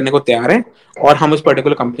काम करने को तैयार हैं और हम उस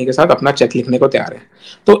पर्टिकुलर कंपनी के साथ अपना चेक लिखने को तैयार हैं.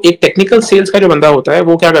 तो एक टेक्निकल सेल्स का जो बंदा होता है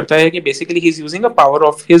वो क्या करता है कि basically he is using a power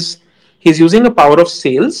of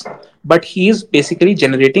sales, but he is basically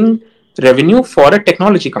generating revenue for a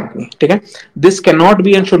technology company. ठीक है, this cannot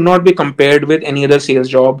be and should not be compared with any other sales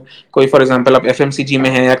job. कोई for example आप FMCG में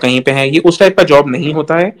है या कहीं पे है, ये उस टाइप का जॉब नहीं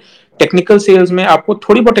होता है. टेक्निकल सेल्स में आपको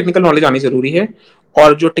थोड़ी बहुत टेक्निकल नॉलेज आनी जरूरी है,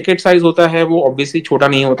 और जो टिकट साइज होता है वो ऑब्वियसली छोटा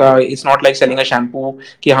नहीं होता. It's not like selling a shampoo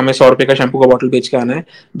कि हमें 100 रुपए का शैम्पू का बॉटल बेच के आना है.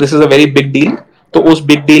 This is a very big deal. तो उस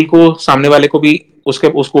बिग डील को सामने वाले को भी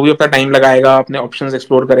उसको भी अपना टाइम लगाएगा, अपने ऑप्शंस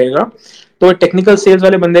एक्सप्लोर करेगा. तो टेक्निकल सेल्स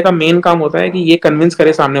वाले बंदे का मेन काम होता है कि ये कन्विंस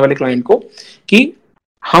करे सामने वाले क्लाइंट को कि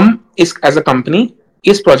हम इस एज अ कंपनी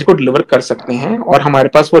इस प्रोजेक्ट को डिलीवर कर सकते हैं और हमारे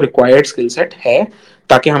पास वो रिक्वायर्ड स्किल सेट है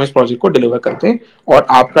ताकि हम इस प्रोजेक्ट को डिलीवर करते हैं और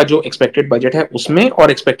आपका जो एक्सपेक्टेड बजट है उसमें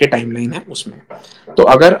और एक्सपेक्टेड टाइमलाइन है उसमें. तो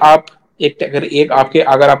अगर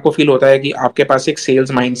आपको फील होता है कि आपके पास एक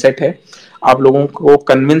सेल्स माइंडसेट है, आप लोगों को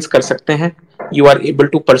कन्विंस कर सकते हैं, you are able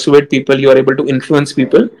to persuade people, you are able to influence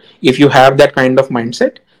people. If you have that kind of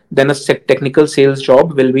mindset, then a technical sales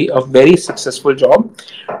job will be a very successful job.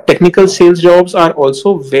 Technical sales jobs are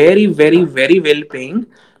also very, very, very well paying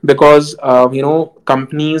because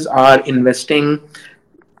companies are investing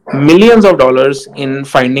millions of dollars in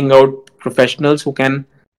finding out professionals who can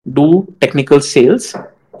do technical sales.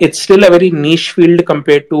 It's still a very niche field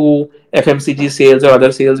compared to FMCG sales or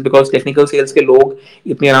other sales because technical sales के लोग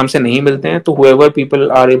इतने आराम से नहीं मिलते हैं. तो whoever people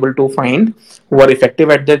are able to find who are effective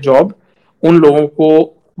at their job, उन लोगों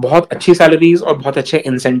को बहुत अच्छी सैलरीज और बहुत अच्छे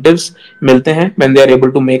इंसेंटिव्स मिलते हैं when they are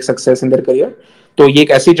able to make success in their career. तो ये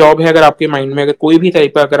एक ऐसी जॉब है, अगर आपके माइंड में अगर कोई भी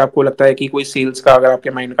टाइप का अगर आपको लगता है कि कोई सेल्स का अगर आपके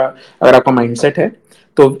माइंड का अगर आपका माइंडसेट है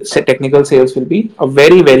तो technical sales will be a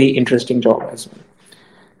very very interesting job as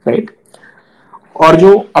well, right. और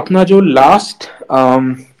जो अपना जो लास्ट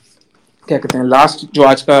क्या कहते हैं, लास्ट जो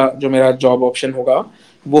आज का जो मेरा जॉब ऑप्शन होगा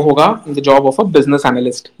वो होगा the job of a business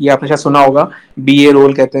analyst. ये आपने शायद सुना होगा, बीए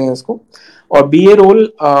रोल कहते हैं इसको. और BA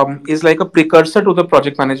role is like a precursor to the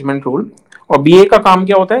project management role. और बीए का काम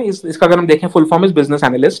क्या होता है, इसका अगर हम देखें full form is business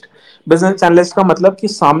analyst. Business analyst का मतलब कि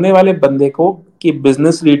सामने वाले बंदे को कि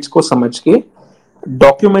बिजनेस रीड्स को समझ के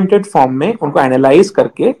डॉक्यूमेंटेड फॉर्म में उनको एनालाइज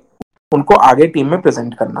करके उनको आगे टीम में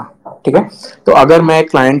प्रेजेंट करना. ठीक है. तो अगर मैं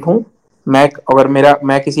क्लाइंट हूं,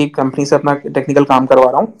 मैं किसी कंपनी से अपना टेक्निकल काम करवा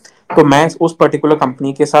रहा हूं तो मैं उस पर्टिकुलर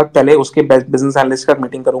कंपनी के साथ पहले उसके बिजनेस एनालिस्ट का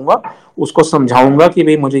मीटिंग करूंगा, उसको समझाऊंगा कि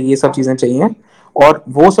भाई मुझे ये सब चीजें चाहिए और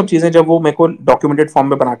वो सब चीजें जब वो मेरे को डॉक्यूमेंटेड फॉर्म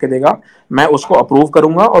में बना के देगा मैं उसको अप्रूव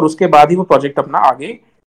करूंगा और उसके बाद ही वो प्रोजेक्ट अपना आगे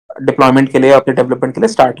डिप्लॉयमेंट के लिए अपने डेवलपमेंट के लिए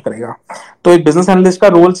स्टार्ट करेगा. तो एक बिजनेस एनालिस्ट का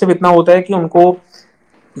रोल सिर्फ इतना होता है कि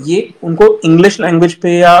उनको इंग्लिश लैंग्वेज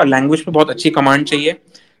पे या लैंग्वेज पे बहुत अच्छी कमांड चाहिए.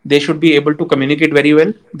 They should be able to communicate very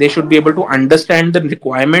well. They should be able to understand the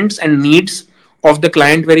requirements and needs of the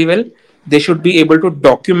client very well. They should be able to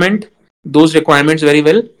document those requirements very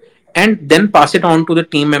well and then pass it on to the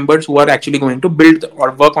team members who are actually going to build or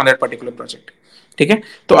work on that particular project. ठीक है.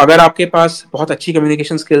 तो अगर आपके पास बहुत अच्छी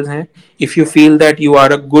communication skills हैं, if you feel that you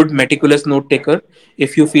are a good meticulous note taker,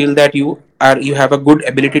 if you feel that you have a good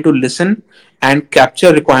ability to listen and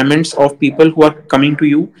capture requirements of people who are coming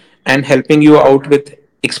to you and helping you out with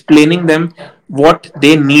explaining them what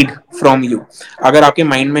they need from you. अगर आपके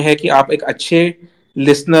mind में है कि आप एक अच्छे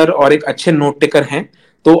listener और एक अच्छे नोट टेकर हैं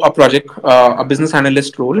तो a business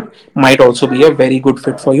analyst role might also be a very good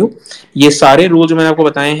fit for you. ये सारे रोल जो मैंने आपको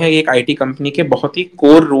बताए हैं ये एक आईटी कंपनी के बहुत ही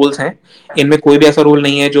कोर रोल्स हैं. इनमें कोई भी ऐसा रोल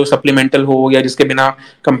नहीं है जो सप्लीमेंटल हो या जिसके बिना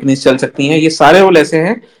कंपनीज चल सकती हैं. ये सारे रोल ऐसे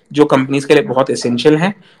हैं जो कंपनीज के लिए बहुत एसेंशियल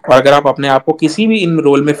हैं और अगर आप अपने आप को किसी भी इन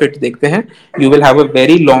रोल में फिट देखते हैं you will have a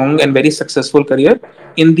very long and very successful career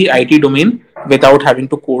in the IT domain without having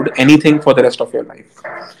to code anything for the rest of your life.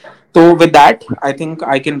 So with that, I think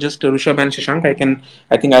I can just Rishabh and Shashank,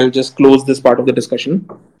 I think I'll just close this part of the discussion.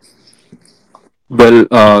 Well,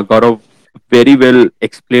 Gaurav, very well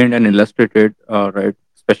explained and illustrated, right?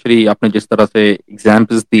 Especially आपने जिस तरह से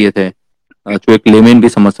examples दिए थे, जो एक layman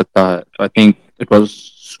भी समझ सकता है. So I think it was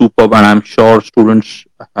superb, and I'm sure students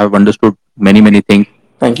have understood many things.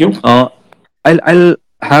 Thank you. I'll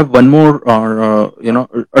have one more,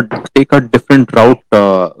 take a different route,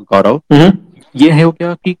 Gaurav. Mm-hmm. ये है वो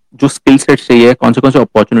क्या कि जो स्किल सेट चाहिए कौन से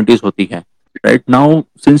अपॉर्चुनिटीज होती है right now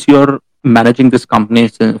since you are managing this company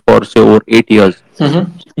for say over 8 years. Mm-hmm.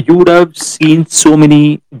 You would have seen so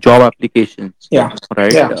many job applications. Yeah.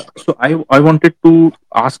 Right. Yeah. So I wanted to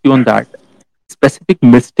ask you on that specific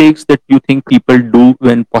mistakes that you think people do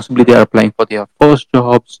when possibly they are applying for their first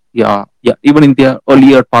jobs, yeah, even in their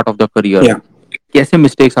earlier part of the career. Yeah. कैसे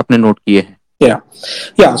mistakes आपने note किए हैं?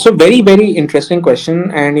 Yeah. So very interesting question,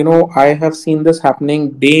 and I have seen this happening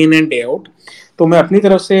day in and day out. तो मैं अपनी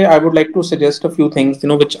तरफ से I would like to suggest a few things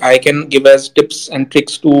which I can give as tips and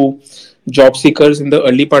tricks to job seekers in the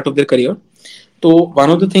early part of their career. So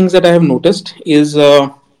one of the things that I have noticed is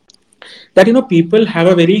that people have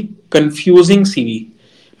a very confusing CV.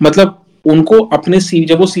 मतलब उनको अपने CV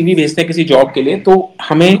जब वो CV भेजते हैं किसी job के लिए तो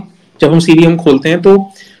हमें जब हम CV खोलते हैं तो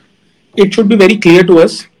it should be very clear to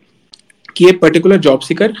us कि ये पर्टिकुलर जॉब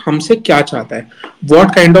सीकर हमसे क्या चाहता है,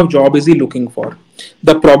 what kind of job is he looking for.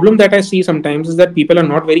 The problem that I see sometimes is that people are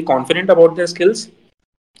not very confident about their skills,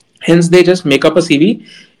 hence they just make up a cv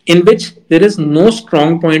in which there is no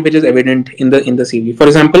strong point which is evident in the cv. For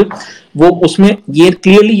example, वो उसमें ये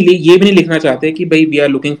clearly ये भी नहीं लिखना चाहते कि भाई we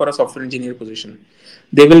are looking for a software engineer position.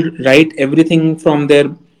 They will write everything from their,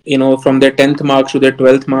 from their 10th marks to their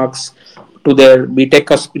 12th marks to their BTech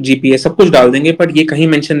का जीपीए सब कुछ डाल देंगे, बट ये कहीं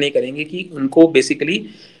मेंशन नहीं करेंगे कि उनको बेसिकली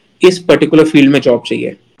इस पर्टिकुलर फील्ड में जॉब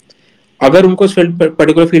चाहिए. अगर उनको इस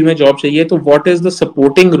पर्टिकुलर फील्ड में जॉब चाहिए तो what is the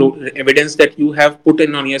supporting evidence that you have put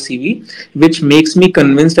in on your CV which makes me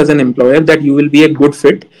convinced as an employer that you will be a good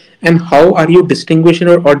fit, and how are you distinguishing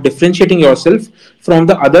और differentiating yourself from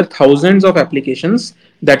the other thousands of applications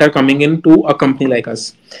that are coming in to a company like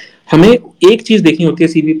us. हमें एक चीज देखनी होती है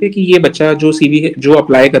CV पे कि ये बच्चा जो सीवी जो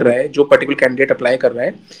अप्लाई कर रहा है, जो पर्टिकुलर कैंडिडेट अप्लाई कर रहा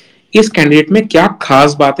है, इस कैंडिडेट में क्या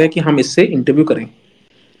खास बात है कि हम इससे इंटरव्यू करें.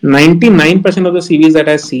 99% of the series that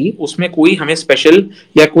I सी उसमें कोई हमें स्पेशल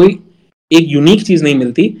या कोई एक यूनिक चीज नहीं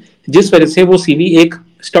मिलती जिस वजह से वो सीवी एक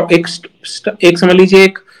समझ लीजिए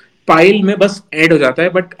एक पाइल में बस ऐड हो जाता है,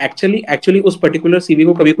 बट एक्चुअली उस पर्टिकुलर सीवी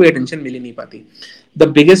को कभी कोई अटेंशन मिल ही नहीं पाती. The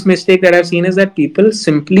biggest mistake that I have seen is that people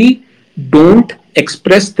simply don't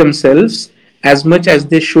express themselves as much as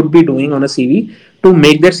they should be doing on a CV to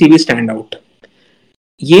make their CV stand out.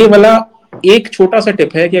 ये वाला एक छोटा सा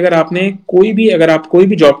tip है कि अगर आप कोई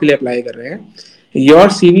भी जॉब के लिए अप्लाई कर रहे हैं,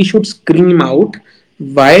 your CV should scream out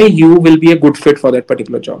why you will be a good fit for that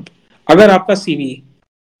particular job. अगर आपका सीवी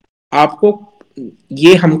आपको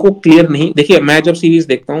ये हमको क्लियर नहीं, देखिए मैं जब सीवीज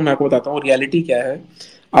देखता हूँ मैं आपको बताता हूँ रियलिटी क्या है.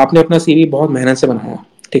 आपने अपना सीवी बहुत मेहनत से बनाया,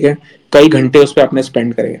 ठीक है, कई घंटे उस पर आपने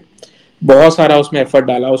स्पेंड करे, बहुत सारा उसमें एफर्ट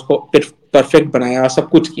डाला, उसको परफेक्ट बनाया, सब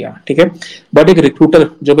कुछ किया, ठीक है. बट एक रिक्रूटर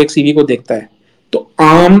जब एक सीवी को देखता है तो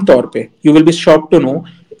आम तौर पे you will be shock to know,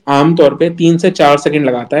 आमतौर पे 3 से 4 सेकंड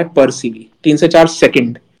लगाता है पर सीवी, 3 से 4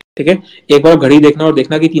 सेकंड, ठीक है. एक बार घड़ी देखना और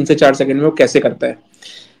देखना कि 3 से 4 सेकंड में वो कैसे करता है.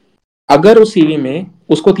 अगर उस सीवी में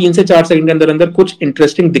उसको 3 से 4 सेकंड के अंदर अंदर कुछ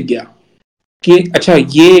इंटरेस्टिंग दिख गया कि अच्छा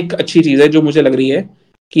ये एक अच्छी चीज है जो मुझे लग रही है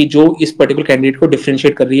कि जो इस पर्टिकुलर कैंडिडेट को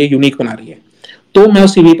डिफरेंशिएट कर रही है, यूनिक बना रही है, तो मैं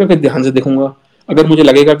उस सीवी पे फिर ध्यान से देखूंगा. अगर मुझे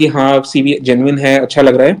लगेगा कि हाँ सीवी जेन्युइन है, अच्छा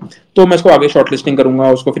लग रहा है, तो मैं इसको आगे शॉर्टलिस्टिंग करूंगा,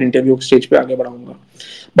 उसको फिर इंटरव्यू स्टेज पे आगे बढ़ाऊंगा.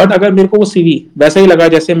 बट अगर मेरे को वो सीवी वैसा ही लगा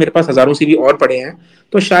जैसे मेरे पास हजारों सीवी और पड़े हैं,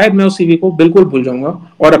 तो शायद मैं उस सीवी को बिल्कुल भूल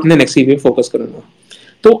जाऊंगा और अपने नेक्स्ट सीवी पे फोकस करूंगा.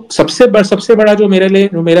 तो सबसे बड़ा जो मेरे लिए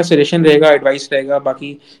जो मेरा सजेशन रहेगा, एडवाइस रहेगा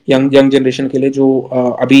बाकी यंग जनरेशन के लिए जो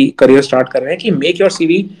अभी करियर स्टार्ट कर रहे हैं, कि make your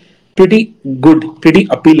CV pretty good, pretty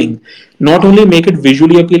appealing. Not only make it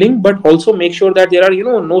visually appealing, but also make sure that there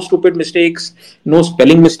are no stupid mistakes, no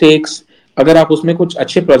spelling mistakes. अगर आप उसमें कुछ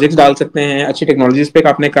अच्छे प्रोजेक्ट्स डाल सकते हैं, अच्छी टेक्नोलॉजीज पे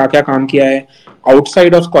आपने क्या क्या काम किया है,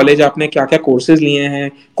 आउटसाइड ऑफ कॉलेज आपने क्या क्या कोर्सेज लिए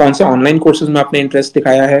हैं, कौन से ऑनलाइन कोर्सेज में आपने इंटरेस्ट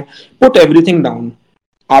दिखाया है, पुट एवरीथिंग डाउन.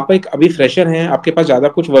 आप एक अभी फ्रेशर हैं, आपके पास ज्यादा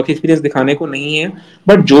कुछ वर्क एक्सपीरियंस दिखाने को नहीं है,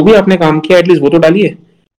 बट जो भी आपने काम किया एटलीस्ट वो तो डालिए.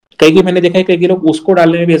 कई मैंने देखा है कई लोग उसको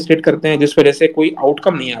डालने में भी हेजिटेट करते हैं, जिस वजह से कोई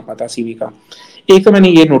आउटकम नहीं आ पाता सीवी का. एक तो मैंने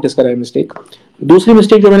ये नोटिस करा है मिस्टेक. दूसरी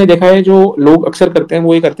मिस्टेक जो मैंने देखा है जो लोग अक्सर करते हैं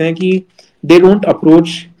वो ये करते हैं कि they don't approach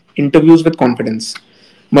interviews with confidence.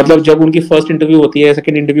 मतलब जब उनकी फर्स्ट इंटरव्यू होती है,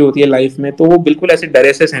 सेकंड इंटरव्यू होती है लाइफ में, तो वो बिल्कुल ऐसे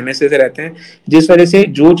डरे से सहमे से रहते हैं, जिस वजह से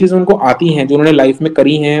जो चीज उनको आती है, जो उन्होंने लाइफ में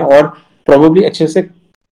करी है और प्रोबेबली अच्छे से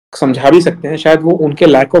समझा भी सकते हैं, शायद वो उनके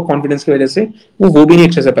लैक ऑफ कॉन्फिडेंस की वजह से वो भी नहीं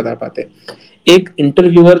अच्छे से बता पाते. एक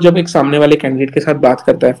इंटरव्यूअर जब एक सामने वाले कैंडिडेट के साथ बात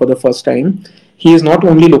करता है for the first time, he is not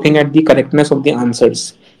only looking at the correctness of the answers,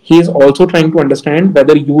 he is also trying to understand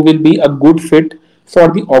whether you will be a good fit for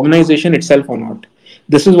the organization itself or not.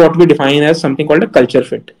 This is what we define as something called a culture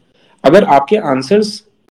fit. अगर आपके answers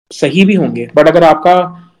सही भी होंगे, but अगर आपका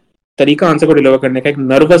तरीका answer को deliver करने का एक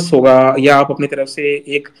नर्वस होगा, या आप अपनी तरफ से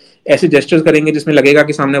एक ऐसे जेस्चर्स करेंगे जिसमें लगेगा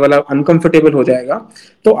कि सामने वाला अनकंफर्टेबल हो जाएगा,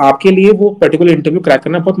 तो आपके लिए वो पर्टिकुलर इंटरव्यू क्रैक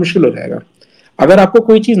करना बहुत मुश्किल हो जाएगा. अगर आपको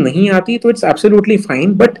कोई चीज नहीं आती तो it's absolutely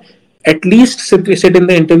fine, but at least sit in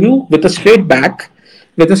the interview with a straight back,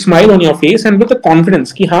 with a smile on your face and with a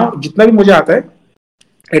confidence कि हाँ जितना भी मुझे आता है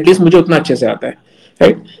एटलीस्ट मुझे उतना अच्छे से आता है.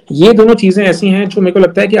 राइट, ये दोनों चीजें ऐसी हैं जो मेरे को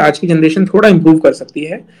लगता है कि आज की जनरेशन थोड़ा इंप्रूव कर सकती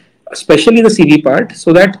है, specially the CV part,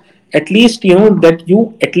 so that at least that you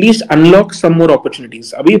at least unlock some more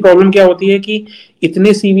opportunities. अभी प्रॉब्लम क्या होती है कि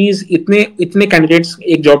इतने सीवीज इतने कैंडिडेट्स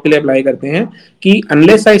एक जॉब के लिए अप्लाई करते हैं कि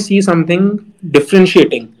unless I see something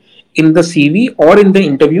differentiating in the CV or in the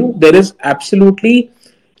interview, there is absolutely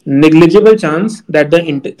negligible chance that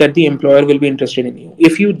the employer will be interested in you.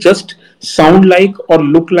 If you just sound like or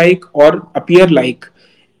look like or appear like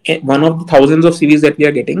one of the thousands of CVs that we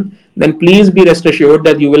are getting, then please be rest assured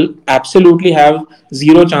that you will absolutely have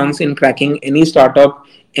zero chance in cracking any startup,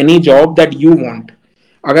 any job that you want,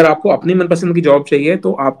 अगर आपको अपनी मनपसंद की job चाहिए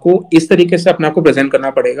तो आपको इस तरीके से अपने आप को प्रेजेंट करना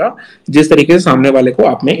पड़ेगा जिस तरीके से सामने वाले को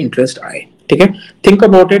आप में इंटरेस्ट आए. ठीक है. Think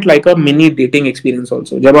about it like a mini dating experience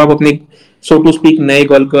also. जब आप अपनी सो टू स्पीक नए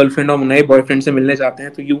गर्लफ्रेंड और नए बॉयफ्रेंड से मिलने जाते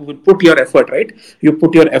हैं तो you will put your effort, right. You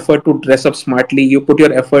put your effort to dress up smartly, you put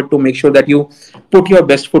your effort to make sure that you put your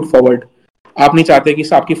best foot forward. आप नहीं चाहते कि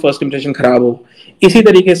आपकी फर्स्ट इंप्रेशन खराब हो. इसी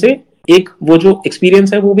तरीके से एक वो जो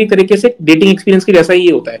एक्सपीरियंस है वो भी तरीके से डेटिंग एक्सपीरियंस के जैसा ही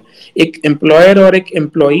होता है. एक एम्प्लॉयर और एक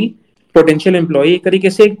एम्प्लॉई, पोटेंशियल एम्प्लॉई, एक तरीके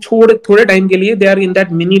से थोड़े टाइम के लिए they are in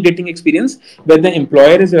that mini dating experience where the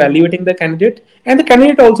employer is evaluating the candidate and the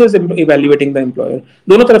candidate also is evaluating the employer.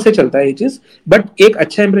 दोनों तरफ से चलता है ये चीज. बट एक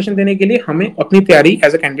अच्छा इंप्रेशन देने के लिए हमें अपनी तैयारी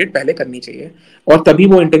एज अ कैंडिडेट पहले करनी चाहिए और तभी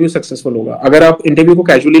वो इंटरव्यू सक्सेसफुल होगा. अगर आप इंटरव्यू को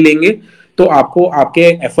कैजुअली लेंगे तो आपको आपके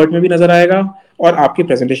एफर्ट में भी नजर आएगा और आपके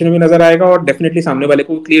प्रेजेंटेशन में भी नजर आएगा और डेफिनेटली सामने वाले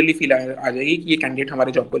को क्लियरली फील आ जाएगी कि ये कैंडिडेट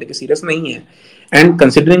हमारे जॉब को लेकर सीरियस नहीं है. And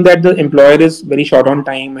considering that the employer is very short on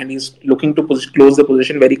time and is looking to close the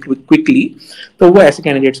position very quickly, तो वो ऐसे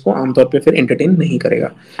कैंडिडेट्स को आमतौर पे फिर एंटरटेन नहीं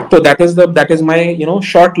करेगा. तो that is my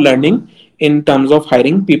short learning in terms of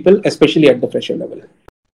hiring people, especially at the fresher level.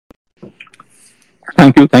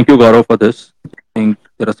 Thank you, Gaurav, for this. I think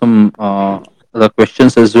there are some other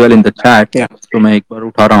questions as well in the chat. Yeah. तो मैं एक बार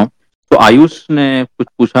उठा रहा हूँ. तो आयुष ने कुछ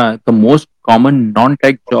पूछा है, the most common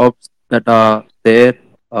non-tech jobs that are there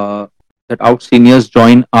that out seniors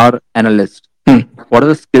join are analysts. What are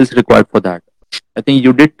the skills required for that? I think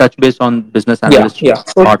you did touch base on business analyst. Yeah.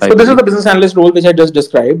 So this is the business analyst role which I just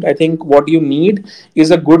described. I think what you need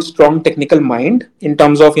is a good, strong technical mind in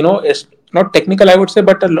terms of, it's not technical, I would say,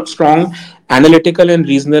 but a strong analytical and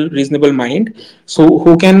reasonable mind. So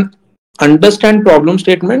who can understand problem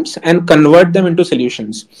statements and convert them into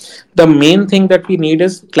solutions. The main thing that we need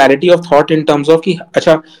is clarity of thought in terms of कि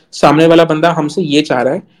अच्छा सामने वाला बंदा हमसे ये चाह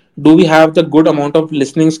रहा है. Do we have the good amount of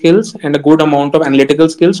listening skills and a good amount of analytical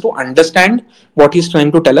skills to understand what he's trying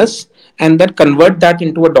to tell us and then convert that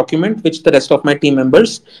into a document which the rest of my team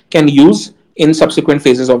members can use in subsequent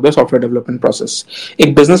phases of the software development process.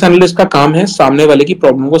 एक business analyst का काम है सामने वाले की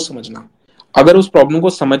problem को समझना. अगर उस प्रॉब्लम को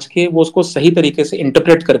समझ के वो उसको सही तरीके से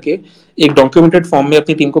इंटरप्रेट करके एक डॉक्यूमेंटेड फॉर्म में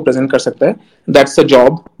अपनी टीम को प्रेजेंट कर सकता है, that's a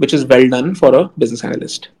job which is well done for a business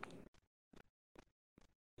analyst.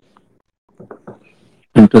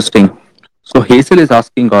 Interesting. So Hazel is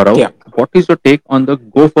asking Gaurav, what is your take on the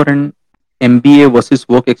go for an MBA versus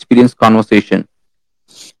work experience conversation?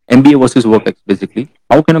 MBA versus work basically.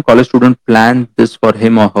 How can a college student plan this for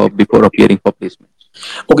him or her before appearing for placements?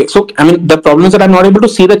 Okay, so I mean the problem is that I'm not able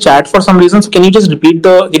to see the chat for some reason. So can you just repeat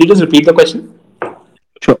the question?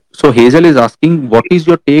 Sure. So Hazel is asking, what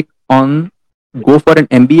is your take on go for an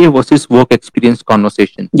MBA versus work experience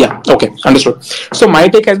conversation? Yeah, okay, understood. So my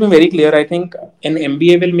take has been very clear. I think an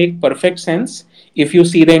MBA will make perfect sense if you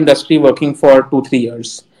see the industry working for 2-3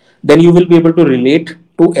 years. Then you will be able to relate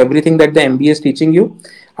to everything that the MBA is teaching you.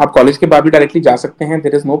 आप college के बाद भी directly जा सकते हैं.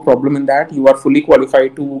 There is no problem in that. You are fully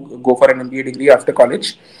qualified to go for an MBA degree after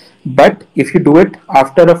college. But if you do it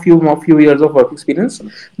after a few years of work experience,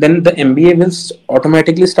 then the MBA will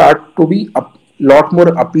automatically start to be a lot more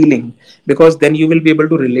appealing, because then you will be able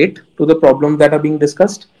to relate to the problems that are being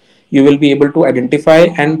discussed. You will be able to identify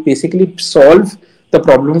and basically solve the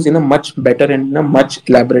problems in a much better and in a much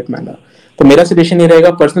elaborate manner. तो मेरा suggestion ये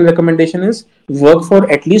रहेगा, personal recommendation is work for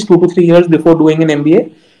at least 2 to 3 years before doing an MBA.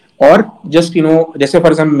 और just जैसे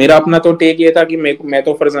for example मेरा अपना तो take ये था कि मैं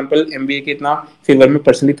तो फॉर एग्जाम्पल MBA के इतना फेवर में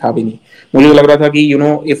पर्सनली था भी नहीं. मुझे लग रहा था कि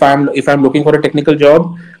if I am looking for a technical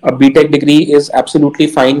job, a BTech degree is absolutely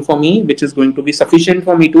fine for me, which is going to be sufficient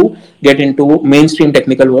for me to get into mainstream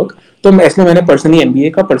technical work. तो इसलिए मैंने पर्सनली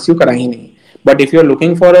MBA का pursue करा ही नहीं. But if you're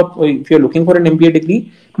looking for an MBA degree,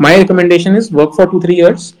 my recommendation is work for 2-3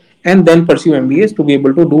 years and then pursue MBAs to be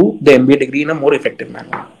able to do the MBA degree in a more effective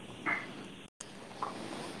manner.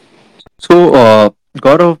 So,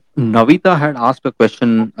 Gaurav, Navita had asked a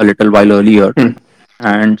question a little while earlier,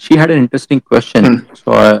 and she had an interesting question.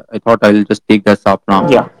 So I thought I'll just take this up now.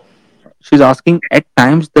 Yeah. She's asking, at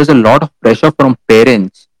times there's a lot of pressure from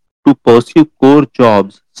parents to pursue core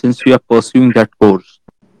jobs since we are pursuing that course.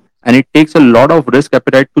 And it takes a lot of risk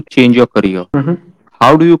appetite to change your career.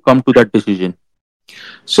 How do you come to that decision?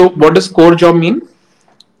 So what does core job mean?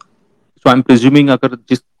 So I'm presuming अगर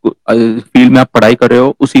जिस field में आप पढ़ाई कर रहे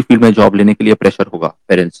हो उसी field में जॉब लेने के लिए प्रेशर होगा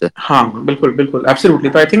पेरेंट्स से. हाँ, बिल्कुल बिल्कुल, एब्सोल्युटली.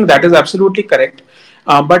 तो I think that is absolutely correct.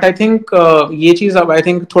 But I think ये चीज अब आई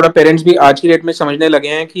थिंक थोड़ा पेरेंट्स भी आज की डेट में समझने लगे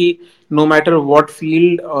हैं कि no matter what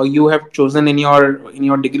field you have chosen in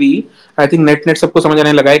your degree, I think net सबको समझ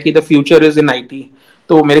आने लगा है कि the future is in IT.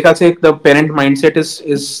 तो मेरे ख्याल से the parent mindset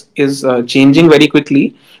is changing very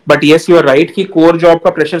quickly. But yes you are right कि कोर जॉब का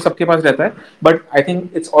प्रेशर सबके पास रहता है. But I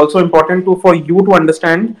think it's also important to for you to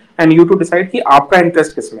understand and you to decide कि आपका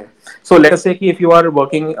इंटरेस्ट किसमें है. So let us say कि if you are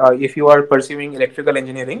working, if you are pursuing electrical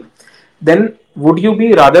engineering, then would you be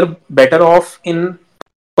rather better off in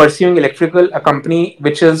pursuing electrical a company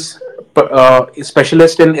which is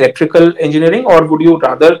specialist in electrical engineering, or would you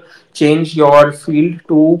rather change your field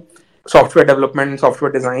to software development,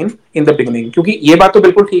 software design in the beginning? क्योंकि ये बात तो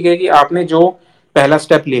बिल्कुल ठीक है कि आपने जो पहला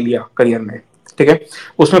स्टेप ले लिया करियर में, ठीक है,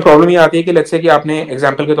 उसमें प्रॉब्लम ये आती है कि लेट्स से कि आपने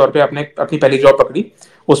एग्जांपल के तौर पे आपने अपनी पहली जॉब पकड़ी,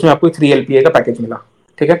 उसमें आपको 3 LPA का पैकेज मिला,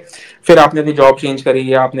 ठीक है. फिर आपने अपनी जॉब चेंज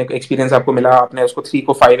करी या आपने एक्सपीरियंस आपको मिला, आपने उसको 3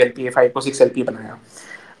 को 5 LPA, 5 को 6 LPA बनाया.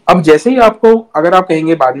 अब जैसे ही आपको, अगर आप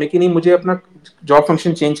कहेंगे बाद में कि नहीं मुझे अपना जॉब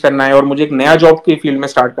फंक्शन चेंज करना है और मुझे एक नया जॉब के फील्ड में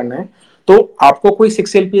स्टार्ट करना है, तो आपको कोई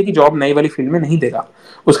 6 LPA की जॉब नई वाली फील्ड में नहीं देगा.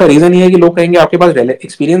 उसका रीजन ये है कि लोग कहेंगे आपके पास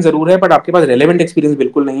एक्सपीरियंस जरूर है बट आपके पास रेलेवेंट एक्सपीरियंस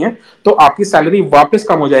बिल्कुल नहीं है, तो आपकी सैलरी वापस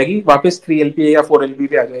कम हो जाएगी, वापस 3 LPA या 4 LPA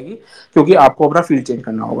पे आ जाएगी, क्योंकि आपको अपना फील्ड चेंज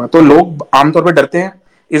करना होगा. तो लोग आमतौर पर डरते हैं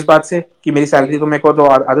इस बात से कि मेरी सैलरी तो मेरे को तो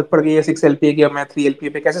आदत पड़ गई है 6 LPA की, अब मैं 3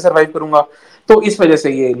 LPA पे कैसे सर्वाइव करूंगा. तो इस वजह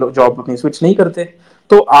से ये जॉब अपनी स्विच नहीं करते.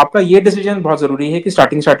 तो आपका ये डिसीजन बहुत जरूरी है कि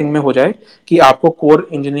स्टार्टिंग स्टार्टिंग में हो जाए कि आपको कोर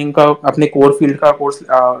इंजीनियरिंग का, अपने कोर फील्ड का कोर्स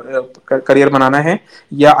करियर बनाना है,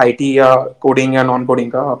 या आईटी या कोडिंग या नॉन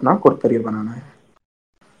कोडिंग का अपना करियर बनाना है.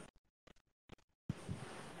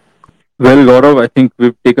 Well, Gaurav, I think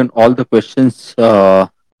we've taken all the questions,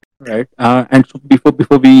 right? And so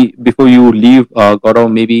before you leave,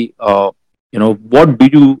 Gaurav, maybe what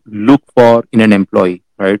do you look for in an employee,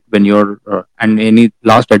 right? When you're and any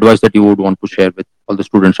last advice that you would want to share with all the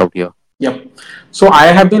students out here? Yep. So I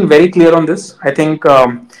have been very clear on this. I think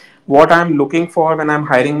what I'm looking for when I'm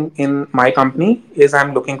hiring in my company is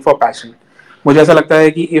I'm looking for passion. मुझे ऐसा लगता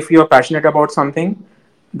है कि if you are passionate about something,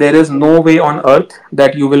 there is no way on earth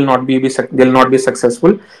that you will not be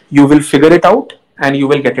successful. You will figure it out and you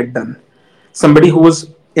will get it done. Somebody who is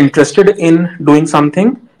interested in doing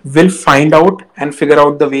something will find out and figure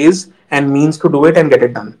out the ways and means to do it and get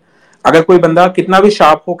it done. अगर कोई बंदा कितना भी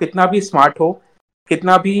sharp हो, कितना भी smart हो,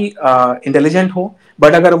 कितना भी इंटेलिजेंट हो,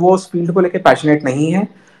 बट अगर वो उस फील्ड को लेकर पैशनेट नहीं है,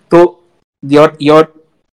 तो your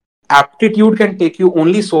aptitude can take you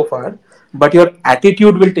only so far, but your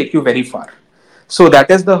attitude will take you very far. So that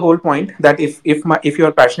is the whole point, that if you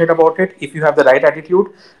are passionate about it, if you have the right attitude,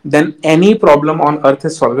 then any problem on earth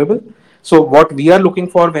is solvable. So what we are looking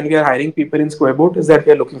for when we are hiring people in Squareboot is that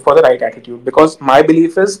we are looking for the right attitude, because my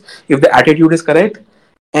belief is if the attitude is correct,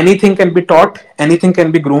 anything can be taught, anything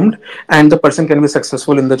can be groomed, and the person can be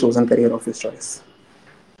successful in the chosen career of his choice.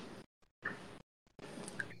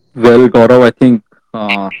 Well, Gaurav, I think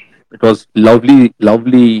it was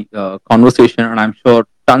lovely conversation, and I'm sure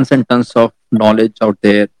tons and tons of knowledge out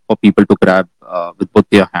there for people to grab with both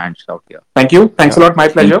their hands out here. Thank you. Thanks a Yeah. lot. My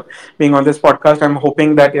pleasure being on this podcast. I'm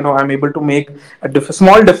hoping that I'm able to make a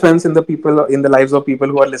small difference in the lives of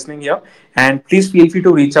people who are listening here. And please feel free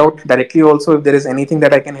to reach out directly. Also, if there is anything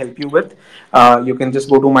that I can help you with, you can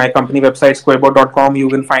just go to my company website squarebot.com.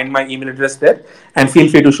 You will find my email address there, and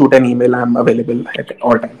feel free to shoot an email. I'm available at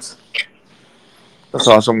all times. That's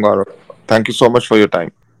awesome, Gaurav. Thank you so much for your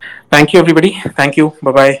time. Thank you, everybody. Thank you.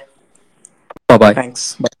 Bye bye. Bye bye.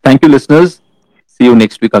 Thanks. Bye. Thank you, listeners. See you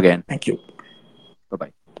next week again. Thank you.